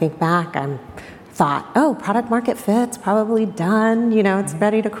 And when I think back, I thought, oh, product market fit's probably done, it's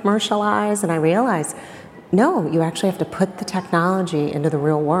ready to commercialize. And I realized, no, you actually have to put the technology into the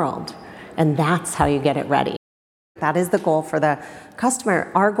real world. And that's how you get it ready. That is the goal for the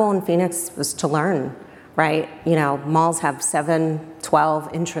customer. Our goal in Phoenix was to learn, right? Malls have 7, 12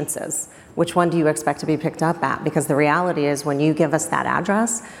 entrances. Which one do you expect to be picked up at? Because the reality is when you give us that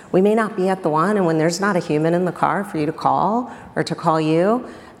address, we may not be at the one, and when there's not a human in the car for you to call or to call you,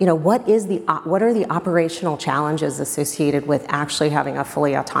 what are the operational challenges associated with actually having a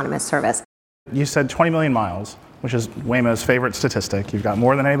fully autonomous service? You said 20 million miles, which is Waymo's favorite statistic. You've got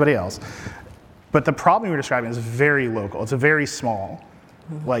more than anybody else. But the problem you're describing is very local. It's a very small.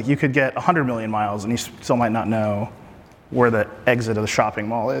 Like you could get 100 million miles and you still might not know where the exit of the shopping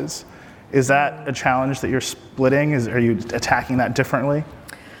mall is. Is that a challenge that you're splitting? Are you attacking that differently?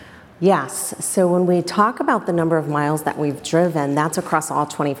 Yes. So when we talk about the number of miles that we've driven, that's across all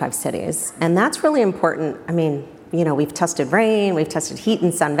 25 cities. And that's really important. I mean, we've tested rain, we've tested heat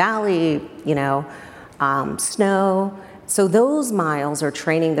in Sun Valley, snow. So those miles are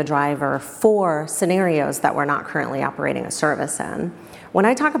training the driver for scenarios that we're not currently operating a service in. When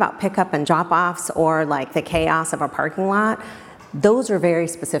I talk about pickup and drop-offs or like the chaos of a parking lot, those are very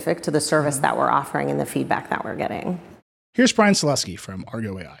specific to the service that we're offering and the feedback that we're getting. Here's Brian Selesky from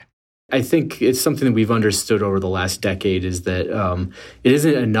Argo AI. I think it's something that we've understood over the last decade is that it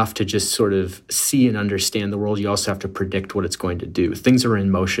isn't enough to just sort of see and understand the world. You also have to predict what it's going to do. Things are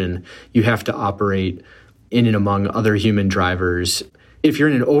in motion. You have to operate in and among other human drivers. If you're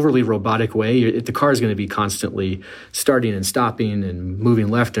in an overly robotic way, the car is going to be constantly starting and stopping and moving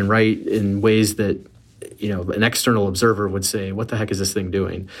left and right in ways that an external observer would say, what the heck is this thing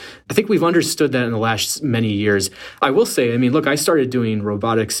doing? I think we've understood that in the last many years. I will say, look, I started doing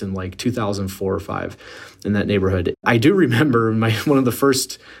robotics in like 2004 or 5 in that neighborhood. I do remember one of the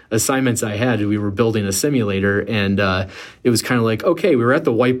first assignments I had, we were building a simulator and it was kind of like, okay, we were at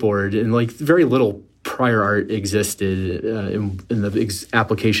the whiteboard and like very little prior art existed in the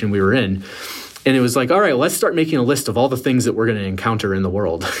application we were in. And it was like, all right, let's start making a list of all the things that we're going to encounter in the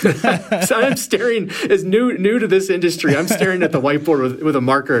world. So I'm staring, as new to this industry, I'm staring at the whiteboard with a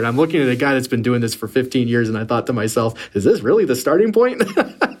marker, and I'm looking at a guy that's been doing this for 15 years, and I thought to myself, is this really the starting point?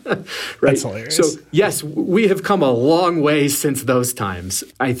 Right? That's hilarious. So yes, we have come a long way since those times.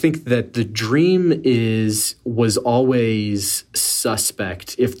 I think that the dream was always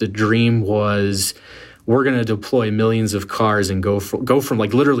suspect if the dream was, we're going to deploy millions of cars and go from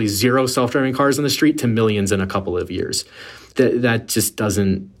like literally zero self-driving cars on the street to millions in a couple of years. That just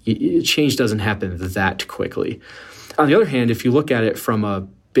change doesn't happen that quickly. On the other hand, if you look at it from a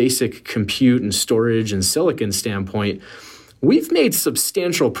basic compute and storage and silicon standpoint, we've made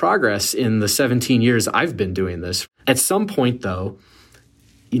substantial progress in the 17 years I've been doing this. At some point, though,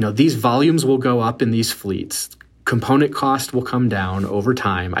 these volumes will go up in these fleets. Component cost will come down over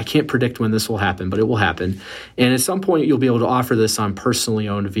time. I can't predict when this will happen, but it will happen. And at some point, you'll be able to offer this on personally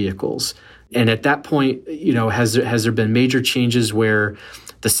owned vehicles. And at that point, has there been major changes where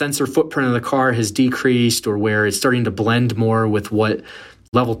the sensor footprint of the car has decreased, or where it's starting to blend more with what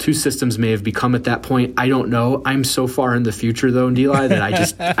level 2 systems may have become at that point? I don't know. I'm so far in the future, though, Nilay, that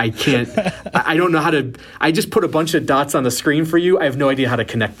I can't, I don't know how to, I just put a bunch of dots on the screen for you. I have no idea how to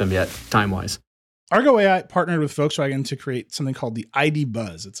connect them yet, time-wise. Argo AI partnered with Volkswagen to create something called the ID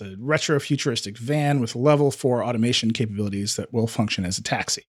Buzz. It's a retro-futuristic van with level 4 automation capabilities that will function as a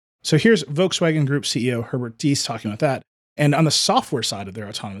taxi. So here's Volkswagen Group CEO Herbert Diess talking about that, and on the software side of their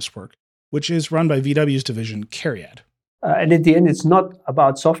autonomous work, which is run by VW's division Cariad. And at the end, it's not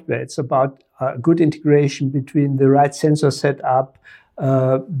about software. It's about good integration between the right sensor setup,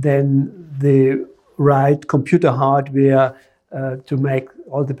 then the right computer hardware, to make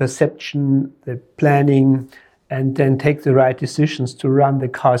all the perception, the planning, and then take the right decisions to run the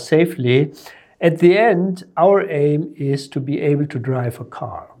car safely. At the end, our aim is to be able to drive a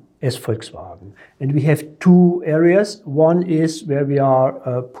car as Volkswagen. And we have two areas. One is where we are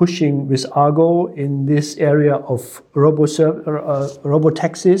pushing with Argo in this area of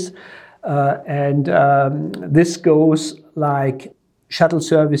robotaxis. This goes like shuttle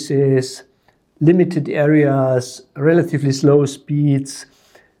services, limited areas, relatively slow speeds,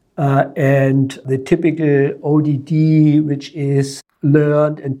 and the typical ODD, which is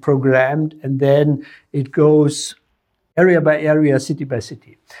learned and programmed, and then it goes area by area, city by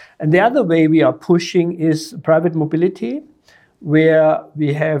city. And the other way we are pushing is private mobility, where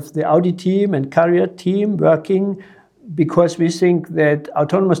we have the Audi team and Cariad team working, because we think that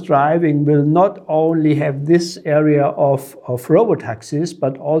autonomous driving will not only have this area of robotaxis,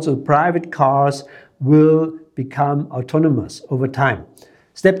 but also private cars will become autonomous over time.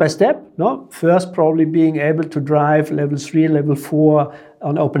 Step by step, no? First probably being able to drive level 3, level 4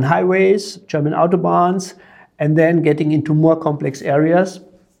 on open highways, German autobahns, and then getting into more complex areas.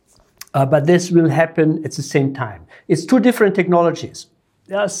 But this will happen at the same time. It's two different technologies.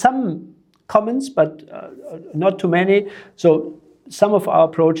 There are some commons, but not too many. So some of our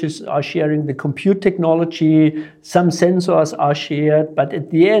approaches are sharing the compute technology, some sensors are shared, but at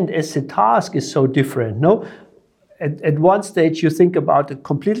the end, as the task is so different, no? At one stage, you think about a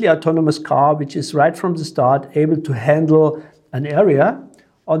completely autonomous car, which is right from the start able to handle an area.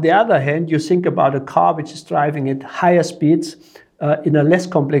 On the other hand, you think about a car which is driving at higher speeds in a less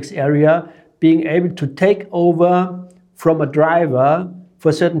complex area, being able to take over from a driver for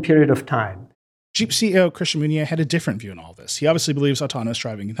a certain period of time. Jeep CEO Christian Munier had a different view on all this. He obviously believes autonomous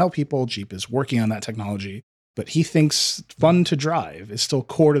driving can help people. Jeep is working on that technology, but he thinks fun to drive is still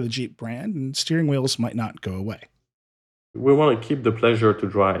core to the Jeep brand, and steering wheels might not go away. We want to keep the pleasure to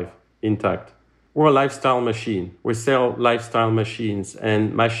drive intact. We're a lifestyle machine. We sell lifestyle machines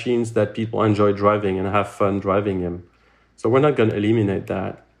and machines that people enjoy driving and have fun driving them. So we're not going to eliminate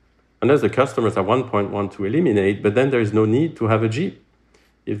that. Unless the customers at one point want to eliminate, but then there's no need to have a Jeep.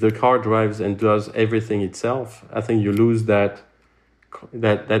 If the car drives and does everything itself, I think you lose that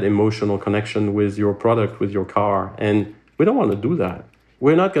emotional connection with your product, with your car. And we don't want to do that.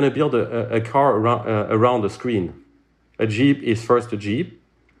 We're not going to build a car around a screen. A Jeep is first a Jeep,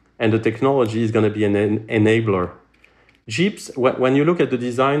 and the technology is going to be an enabler. Jeeps, when you look at the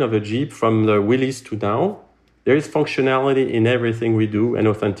design of a Jeep from the wheelies to now, there is functionality in everything we do and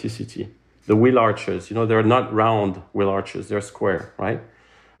authenticity. The wheel arches, they're not round wheel arches, they're square, right?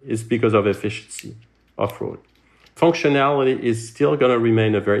 It's because of efficiency, off-road. Functionality is still going to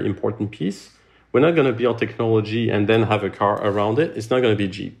remain a very important piece. We're not going to build technology and then have a car around it. It's not going to be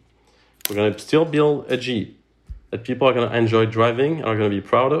Jeep. We're going to still build a Jeep that people are going to enjoy driving, are going to be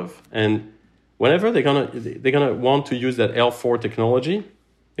proud of. And whenever they're going to want to use that L4 technology,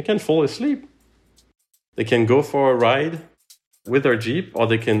 they can fall asleep. They can go for a ride with their Jeep, or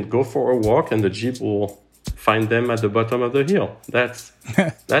they can go for a walk and the Jeep will find them at the bottom of the hill. That's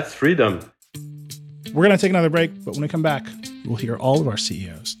freedom. We're going to take another break, but when we come back, we'll hear all of our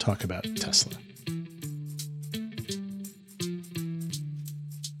CEOs talk about Tesla.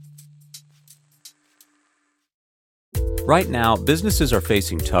 Right now, businesses are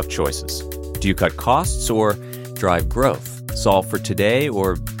facing tough choices. Do you cut costs or drive growth? Solve for today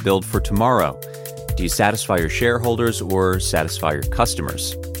or build for tomorrow? Do you satisfy your shareholders or satisfy your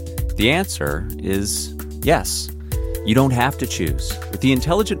customers? The answer is yes. You don't have to choose. With the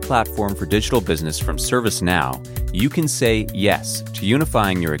intelligent platform for digital business from ServiceNow, you can say yes to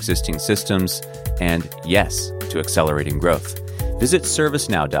unifying your existing systems and yes to accelerating growth. Visit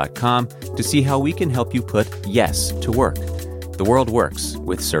servicenow.com to see how we can help you put yes to work. The world works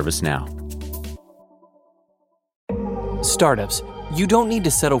with ServiceNow. Startups, you don't need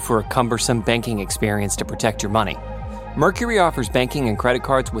to settle for a cumbersome banking experience to protect your money. Mercury offers banking and credit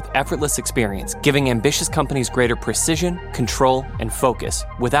cards with effortless experience, giving ambitious companies greater precision, control, and focus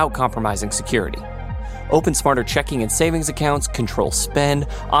without compromising security. Open smarter checking and savings accounts, control spend,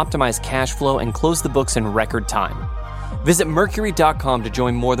 optimize cash flow, and close the books in record time. Visit Mercury.com to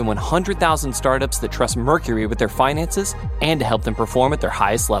join more than 100,000 startups that trust Mercury with their finances and to help them perform at their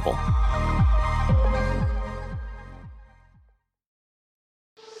highest level.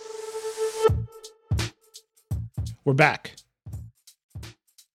 We're back.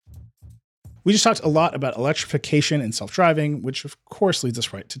 We just talked a lot about electrification and self-driving, which of course leads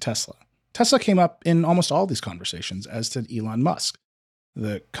us right to Tesla. Tesla came up in almost all these conversations, as did Elon Musk.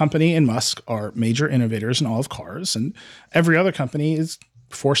 The company and Musk are major innovators in all of cars, and every other company is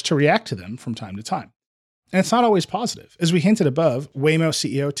forced to react to them from time to time. And it's not always positive. As we hinted above, Waymo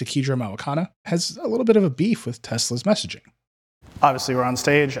CEO Takehiro Mawakana has a little bit of a beef with Tesla's messaging. Obviously, we're on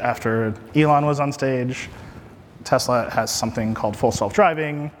stage after Elon was on stage. Tesla has something called full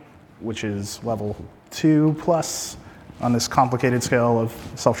self-driving, which is level 2 plus on this complicated scale of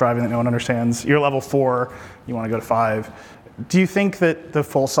self-driving that no one understands. You're level 4, you want to go to 5. Do you think that the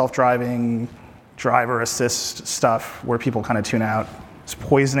full self-driving driver assist stuff where people kind of tune out is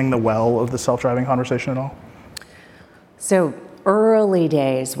poisoning the well of the self-driving conversation at all? So early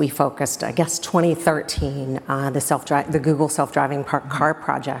days, we focused, I guess 2013, the Google self-driving car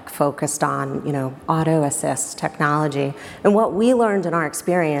project focused on, auto assist technology. And what we learned in our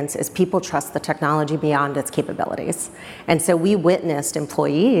experience is people trust the technology beyond its capabilities. And so we witnessed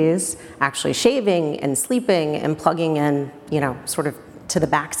employees actually shaving and sleeping and plugging in, sort of to the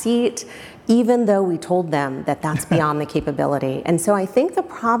back seat, even though we told them that that's beyond the capability. And so I think the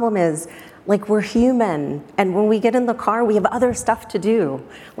problem is, we're human, and when we get in the car, we have other stuff to do.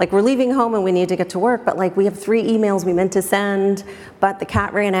 We're leaving home and we need to get to work, but we have 3 emails we meant to send, but the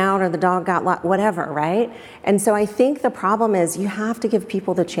cat ran out or the dog got whatever, right? And so I think the problem is you have to give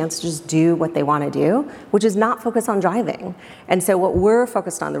people the chance to just do what they want to do, which is not focus on driving. And so what we're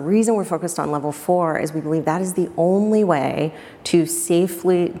focused on, the reason we're focused on level 4 is we believe that is the only way to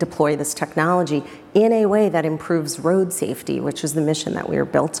safely deploy this technology in a way that improves road safety, which is the mission that we were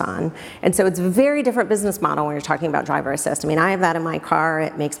built on. And so it's a very different business model when you're talking about driver assist. I mean, I have that in my car.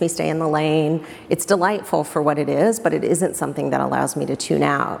 It makes me stay in the lane. It's delightful for what it is, but it isn't something that allows me to tune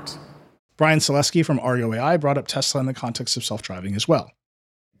out. Brian Selesky from Argo AI brought up Tesla in the context of self-driving as well.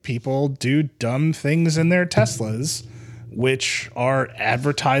 People do dumb things in their Teslas, which are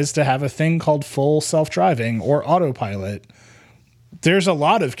advertised to have a thing called full self-driving or autopilot. There's a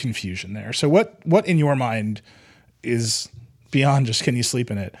lot of confusion there. So what in your mind is beyond just can you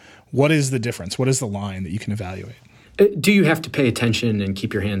sleep in it? What is the difference? What is the line that you can evaluate? Do you have to pay attention and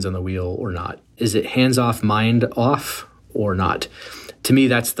keep your hands on the wheel or not? Is it hands off, mind off or not? To me,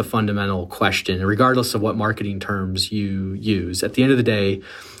 that's the fundamental question, regardless of what marketing terms you use. At the end of the day,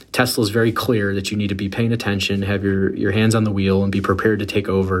 Tesla is very clear that you need to be paying attention, have your hands on the wheel, and be prepared to take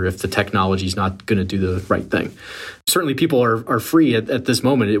over if the technology is not going to do the right thing. Certainly, people are free at this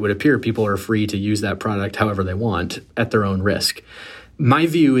moment. It would appear people are free to use that product however they want at their own risk. My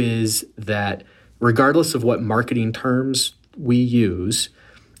view is that regardless of what marketing terms we use,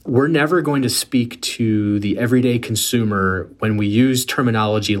 we're never going to speak to the everyday consumer when we use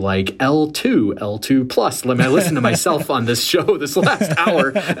terminology like L2, L2 plus. I listen to myself on this show this last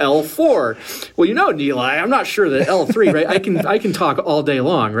hour, L4. Well, Nilay, I'm not sure that L3, right? I can talk all day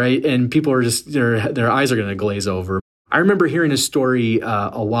long, right? And people are just, their eyes are going to glaze over. I remember hearing a story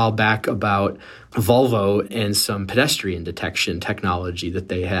a while back about Volvo and some pedestrian detection technology that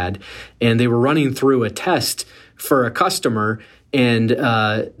they had. And they were running through a test for a customer, and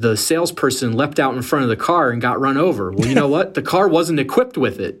the salesperson leapt out in front of the car and got run over. Well, you know what? The car wasn't equipped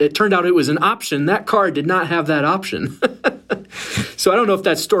with it. It turned out it was an option. That car did not have that option. So I don't know if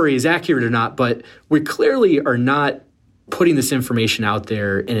that story is accurate or not, but we clearly are not putting this information out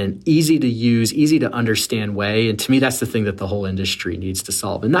there in an easy to use, easy to understand way. And to me, that's the thing that the whole industry needs to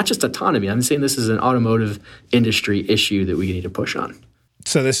solve. And not just autonomy. I'm saying this is an automotive industry issue that we need to push on.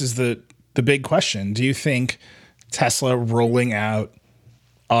 So this is the big question. Do you think Tesla rolling out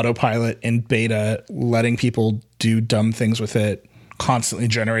autopilot in beta, letting people do dumb things with it, constantly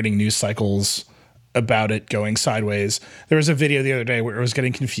generating news cycles about it going sideways? There was a video the other day where it was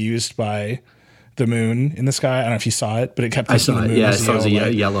getting confused by the moon in the sky. I don't know if you saw it, but it kept thinking the moon was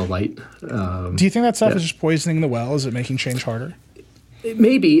a yellow light. Do you think that stuff is just poisoning the well? Is it making change harder?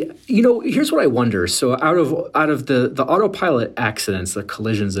 Maybe. Here's what I wonder. So out of the autopilot accidents, the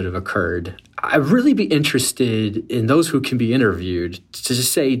collisions that have occurred, I'd really be interested in those who can be interviewed to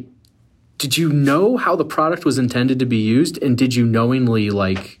just say, did you know how the product was intended to be used? And did you knowingly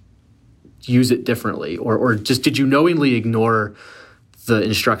use it differently? Or just did you knowingly ignore the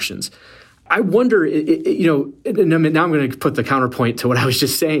instructions? I wonder, and now I'm going to put the counterpoint to what I was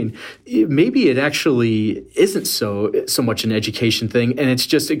just saying. Maybe it actually isn't so much an education thing, and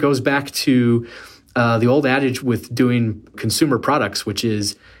it goes back to the old adage with doing consumer products, which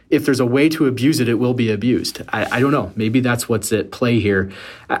is if there's a way to abuse it, it will be abused. I don't know. Maybe that's what's at play here.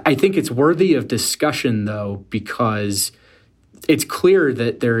 I think it's worthy of discussion, though, because it's clear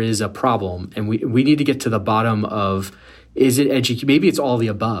that there is a problem, and we need to get to the bottom of, is it maybe it's all the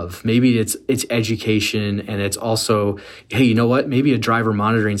above. Maybe it's education, and it's also, hey, you know what? Maybe a driver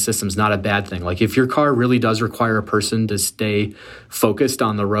monitoring system is not a bad thing. Like if your car really does require a person to stay focused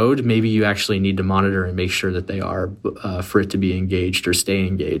on the road, maybe you actually need to monitor and make sure that they are for it to be engaged or stay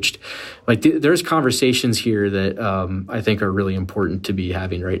engaged. There's conversations here that I think are really important to be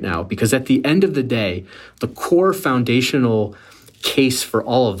having right now, because at the end of the day, the core foundational case for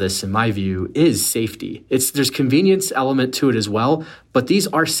all of this, in my view, is safety. There's convenience element to it as well, but these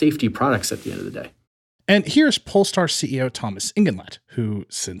are safety products at the end of the day. And here's Polestar CEO Thomas Ingenlath, who,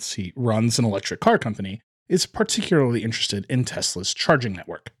 since he runs an electric car company, is particularly interested in Tesla's charging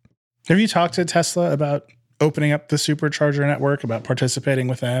network. Have you talked to Tesla about opening up the supercharger network, about participating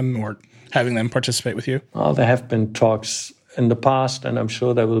with them or having them participate with you? Well, there have been talks in the past, and I'm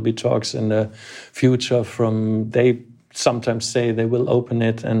sure there will be talks in the future. They sometimes say they will open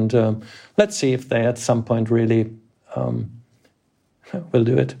it, and let's see if they at some point really will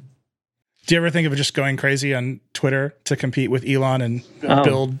do it. Do you ever think of just going crazy on Twitter to compete with Elon and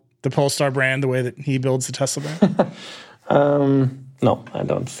build the Polestar brand the way that he builds the Tesla brand? No, I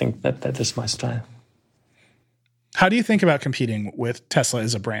don't think that is my style. How do you think about competing with Tesla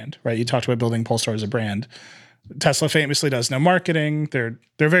as a brand, right? You talked about building Polestar as a brand. Tesla famously does no marketing. They're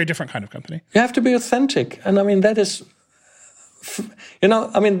a very different kind of company. You have to be authentic. And I mean, that is,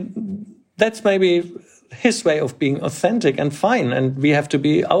 that's maybe his way of being authentic, and fine. And we have to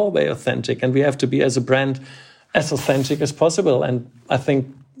be our way authentic, and we have to be as a brand as authentic as possible. And I think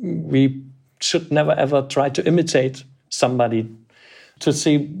we should never ever try to imitate somebody, to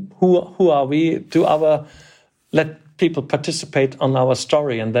see who are we, let people participate on our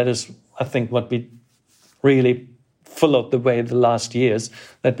story. And that is, I think, what we really followed the way the last years,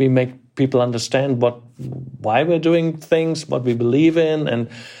 that we make people understand why we're doing things, what we believe in, and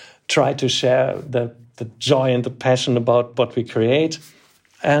try to share the joy and the passion about what we create,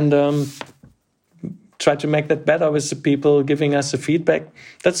 and try to make that better with the people giving us the feedback.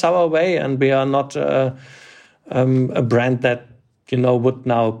 That's our way, and we are not a brand that would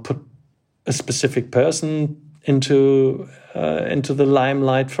now put a specific person into the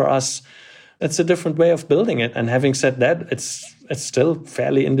limelight for us. It's a different way of building it. And having said that, it's still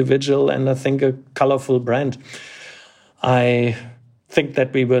fairly individual, and I think a colorful brand. I think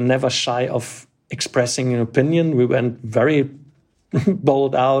that we were never shy of expressing an opinion. We went very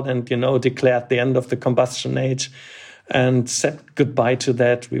bold out and, declared the end of the combustion age and said goodbye to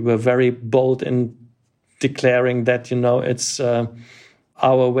that. We were very bold in declaring that, it's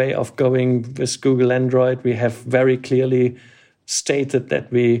our way of going with Google Android. We have very clearly stated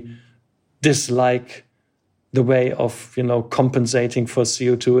that we dislike the way of, compensating for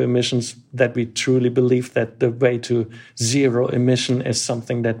CO2 emissions, that we truly believe that the way to zero emission is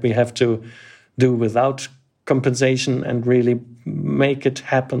something that we have to do without compensation, and really make it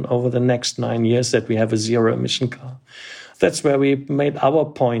happen over the next 9 years, that we have a zero emission car. That's where we made our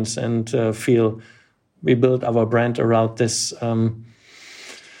points, and feel we built our brand around this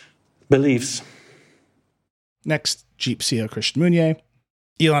beliefs. Next, Jeep CEO Christian Munier.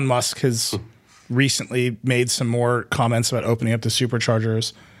 Elon Musk has recently made some more comments about opening up the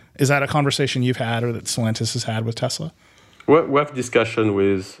superchargers. Is that a conversation you've had or that Stellantis has had with Tesla? We have discussion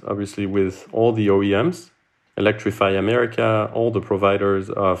with all the OEMs, Electrify America, all the providers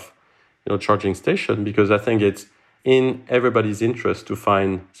of charging station, because I think it's in everybody's interest to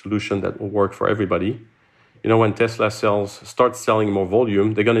find solution that will work for everybody. When Tesla starts selling more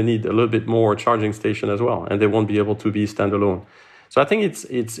volume, they're going to need a little bit more charging station as well, and they won't be able to be standalone. So I think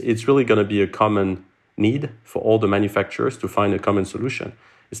it's really going to be a common need for all the manufacturers to find a common solution.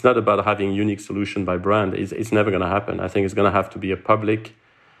 It's not about having unique solution by brand. It's never going to happen. I think it's going to have to be a public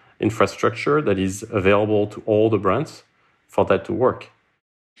infrastructure that is available to all the brands for that to work.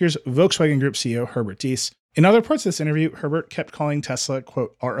 Here's Volkswagen Group CEO Herbert Diess. In other parts of this interview, Herbert kept calling Tesla,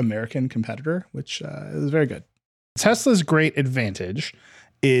 quote, our American competitor, which is very good. Tesla's great advantage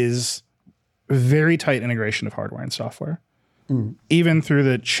is very tight integration of hardware and software. Even through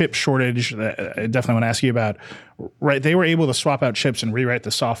the chip shortage that I definitely want to ask you about, right? They were able to swap out chips and rewrite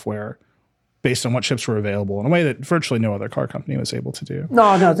the software based on what chips were available in a way that virtually no other car company was able to do.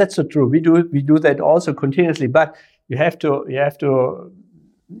 No, that's not true. We do that also continuously, but you have to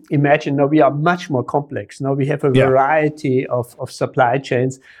imagine now we are much more complex. Now we have a variety of supply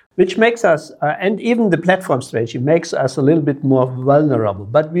chains, which makes us, and even the platform strategy makes us a little bit more vulnerable.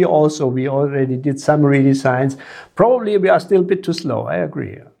 But we already did some redesigns. Probably we are still a bit too slow. I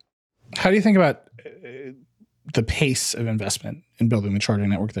agree. How do you think about the pace of investment in building the charging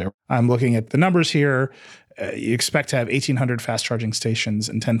network there? I'm looking at the numbers here. You expect to have 1,800 fast charging stations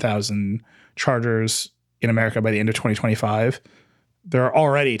and 10,000 chargers in America by the end of 2025. There are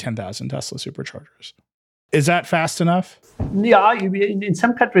already 10,000 Tesla superchargers. Is that fast enough? Yeah, in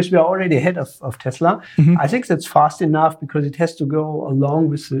some countries we are already ahead of Tesla. I think that's fast enough because it has to go along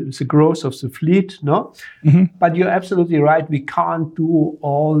with the growth of the fleet, no? But you're absolutely right. We can't do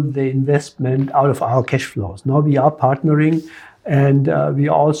all the investment out of our cash flows. No, we are partnering, and we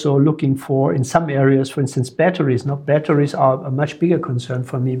are also looking for, in some areas, for instance, batteries. No, batteries are a much bigger concern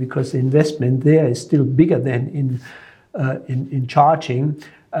for me because the investment there is still bigger than in charging.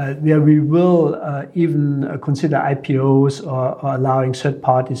 Where we will even consider IPOs or allowing third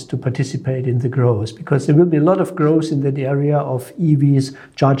parties to participate in the growth, because there will be a lot of growth in that area of EVs,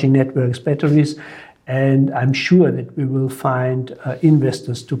 charging networks, batteries, and I'm sure that we will find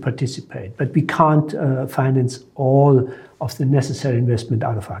investors to participate. But we can't finance all of the necessary investment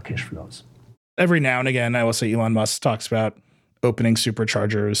out of our cash flows. Every now and again, I will say Elon Musk talks about opening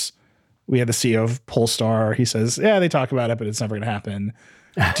superchargers. We had the CEO of Polestar. He says, yeah, they talk about it, but it's never going to happen.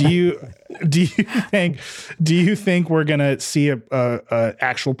 Do you think we're going to see a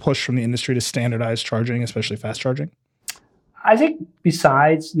actual push from the industry to standardize charging, especially fast charging? I think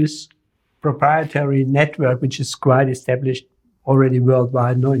besides this proprietary network, which is quite established already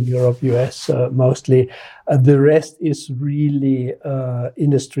worldwide, no, in Europe, US mostly, the rest is really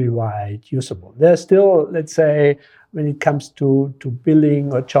industry-wide usable. There's still, let's say, when it comes to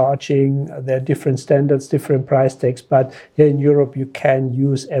billing or charging, there are different standards, different price tags. But here in Europe, you can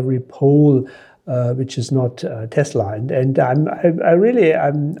use every pole, which is not Tesla. And I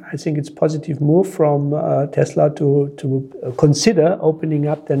think it's a positive move from Tesla to consider opening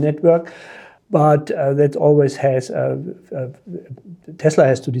up their network. But that always has Tesla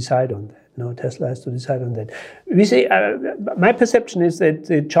has to decide on that. No, Tesla has to decide on that. We say my perception is that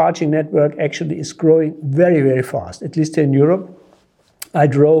the charging network actually is growing very, very fast. At least here in Europe, I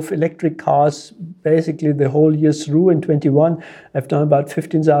drove electric cars basically the whole year through in 21. I've done about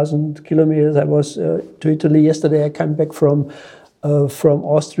 15,000 kilometers. I was to Italy yesterday. I came back from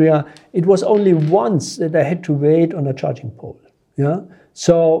Austria. It was only once that I had to wait on a charging pole. Yeah.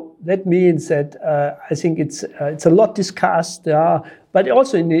 So that means that I think it's a lot discussed, but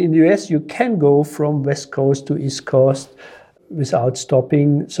also in the US you can go from West Coast to East Coast without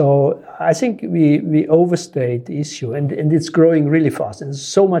stopping. So I think we overstate the issue, and it's growing really fast. And there's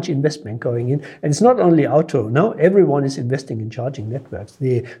so much investment going in, and it's not only auto. No, everyone is investing in charging networks.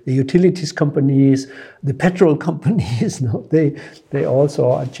 The utilities companies, the petrol companies, no, they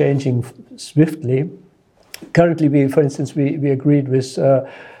also are changing swiftly. Currently, for instance, we agreed with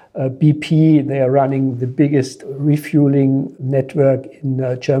BP. They are running the biggest refueling network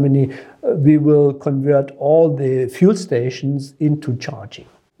in Germany. We will convert all the fuel stations into charging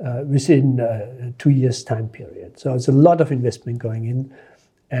within a 2 years time period. So it's a lot of investment going in,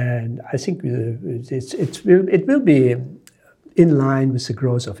 and I think it will be in line with the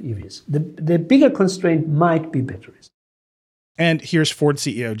growth of EVs. The bigger constraint might be batteries. And here's Ford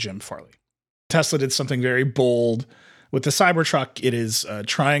CEO Jim Farley. Tesla did something very bold with the Cybertruck. It is a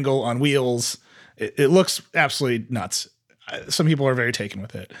triangle on wheels. It looks absolutely nuts. some people are very taken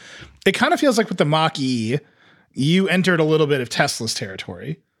with it. It kind of feels like with the Mach-E, you entered a little bit of Tesla's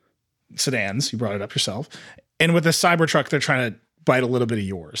territory. Sedans, you brought it up yourself. And with the Cybertruck, they're trying to bite a little bit of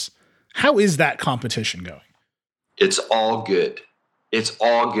yours. How is that competition going? It's all good. It's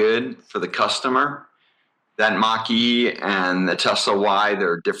all good for the customer. That Mach-E and the Tesla Y,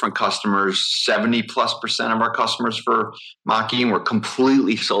 they're different customers. 70+% of our customers for Mach-E, and we're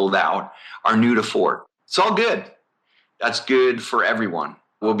completely sold out, are new to Ford. It's all good. That's good for everyone.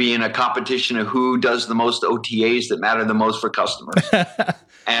 We'll be in a competition of who does the most OTAs that matter the most for customers.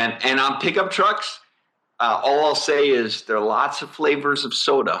 And on pickup trucks, all I'll say is there are lots of flavors of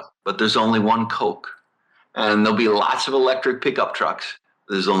soda, but there's only one Coke. And there'll be lots of electric pickup trucks.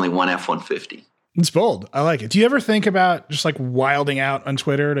 There's only one F-150. It's bold. I like it. Do you ever think about just like wilding out on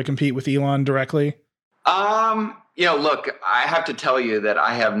Twitter to compete with Elon directly? Look, I have to tell you that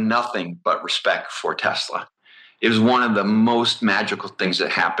I have nothing but respect for Tesla. It was one of the most magical things that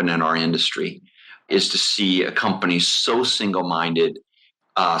happened in our industry, is to see a company so single-minded,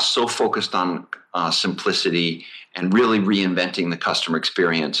 so focused on simplicity and really reinventing the customer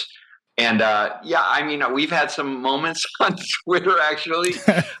experience. And we've had some moments on Twitter actually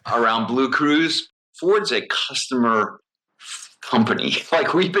around Blue Cruise. Ford's a customer company.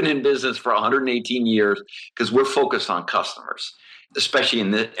 Like, we've been in business for 118 years because we're focused on customers, especially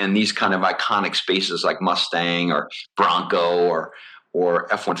in these kind of iconic spaces like Mustang or Bronco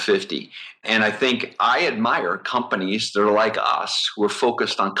or F-150. And I think I admire companies that are like us who are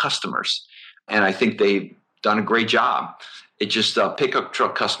focused on customers. And I think they've done a great job. It just pickup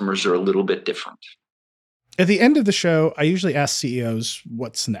truck customers are a little bit different. At the end of the show, I usually ask CEOs,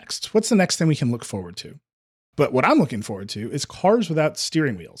 what's next? What's the next thing we can look forward to? But what I'm looking forward to is cars without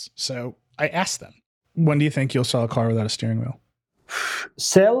steering wheels. So I asked them, when do you think you'll sell a car without a steering wheel?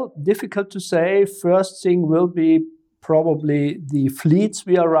 Sell, difficult to say. First thing will be probably the fleets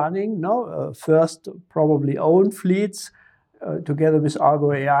we are running. First, probably own fleets together with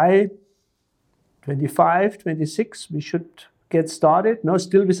Argo AI. 25, 26, we should get started.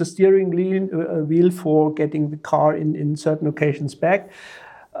 Still with a steering wheel for getting the car in certain occasions back.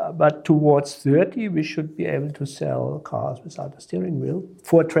 But towards 30, we should be able to sell cars without a steering wheel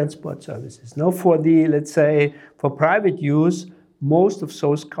for transport services. For the, let's say, for private use, most of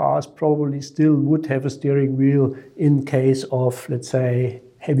those cars probably still would have a steering wheel in case of, let's say,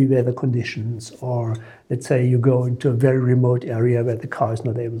 heavy weather conditions, or let's say you go into a very remote area where the car is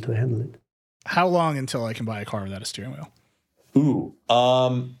not able to handle it. How long until I can buy a car without a steering wheel?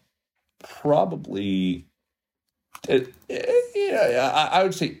 Probably, I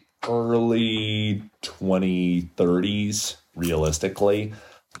would say early 2030s, realistically.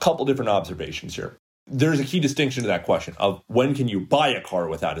 A couple different observations here. There's a key distinction to that question of when can you buy a car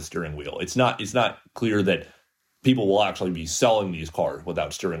without a steering wheel. It's not clear that people will actually be selling these cars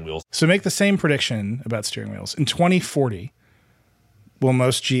without steering wheels. So make the same prediction about steering wheels. In 2040, will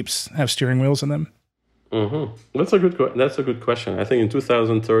most Jeeps have steering wheels in them? Mm-hmm. That's a good question. I think in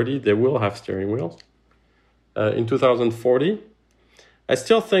 2030, they will have steering wheels. In 2040, I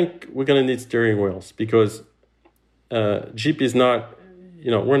still think we're going to need steering wheels because Jeep is not,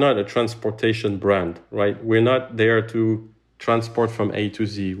 we're not a transportation brand, right? We're not there to transport from A to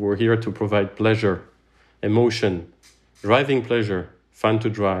Z. We're here to provide pleasure, emotion, driving pleasure, fun to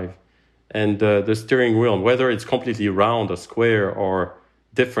drive. And the steering wheel, whether it's completely round or square or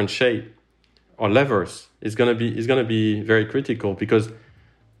different shape or levers, is going to be very critical because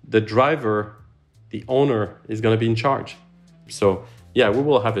the driver, the owner, is going to be in charge. So yeah, we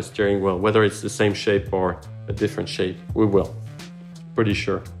will have a steering wheel, whether it's the same shape or a different shape. We will. Pretty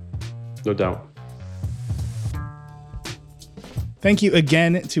sure. No doubt. Thank you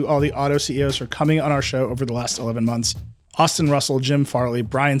again to all the auto CEOs for coming on our show over the last 11 months. Austin Russell, Jim Farley,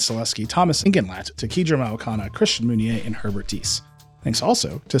 Brian Selesky, Thomas Ingenlatt, Takidra Malakana, Christian Mounier, and Herbert Diess. Thanks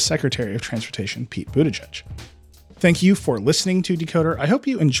also to Secretary of Transportation Pete Buttigieg. Thank you for listening to Decoder. I hope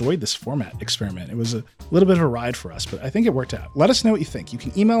you enjoyed this format experiment. It was a little bit of a ride for us, but I think it worked out. Let us know what you think. You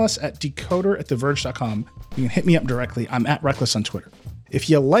can email us at decoder@theverge.com. You can hit me up directly. I'm @Reckless on Twitter. If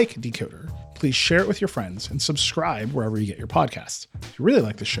you like Decoder, please share it with your friends and subscribe wherever you get your podcasts. If you really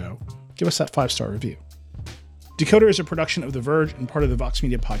like the show, give us that 5-star review. Decoder is a production of The Verge and part of the Vox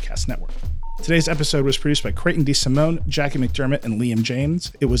Media Podcast Network. Today's episode was produced by Creighton D. Simone, Jackie McDermott, and Liam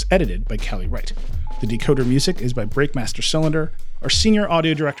James. It was edited by Kelly Wright. The Decoder music is by Breakmaster Cylinder. Our senior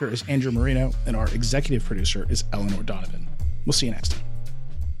audio director is Andrew Marino, and our executive producer is Eleanor Donovan. We'll see you next time.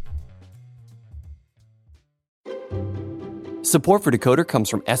 Support for Decoder comes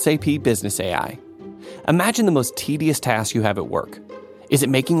from SAP Business AI. Imagine the most tedious task you have at work. Is it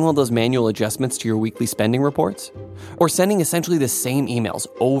making all those manual adjustments to your weekly spending reports? Or sending essentially the same emails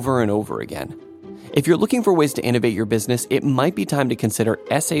over and over again? If you're looking for ways to innovate your business, it might be time to consider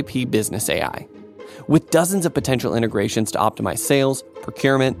SAP Business AI. With dozens of potential integrations to optimize sales,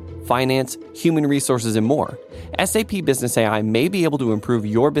 procurement, finance, human resources, and more, SAP Business AI may be able to improve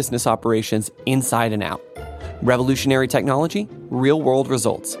your business operations inside and out. Revolutionary technology, real-world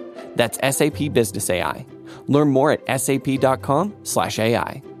results. That's SAP Business AI. Learn more at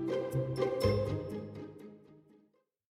sap.com/AI.